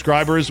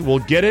 Subscribers will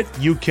get it.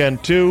 You can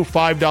too.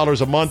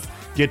 $5 a month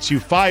gets you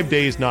 5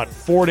 days, not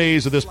 4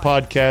 days of this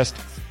podcast.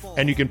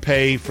 And you can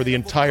pay for the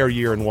entire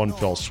year in one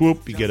fell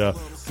swoop. You get a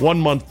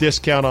 1-month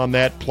discount on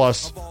that.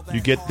 Plus,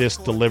 you get this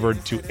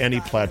delivered to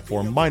any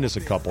platform, minus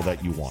a couple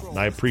that you want. And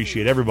I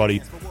appreciate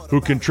everybody who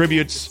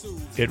contributes.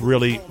 It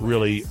really,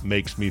 really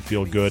makes me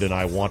feel good, and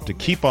I want to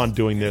keep on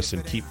doing this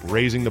and keep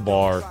raising the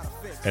bar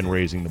and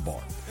raising the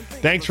bar.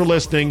 Thanks for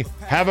listening.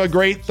 Have a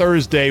great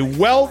Thursday.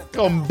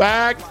 Welcome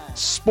back,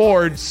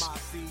 sports,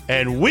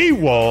 and we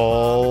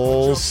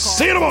will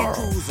see you tomorrow.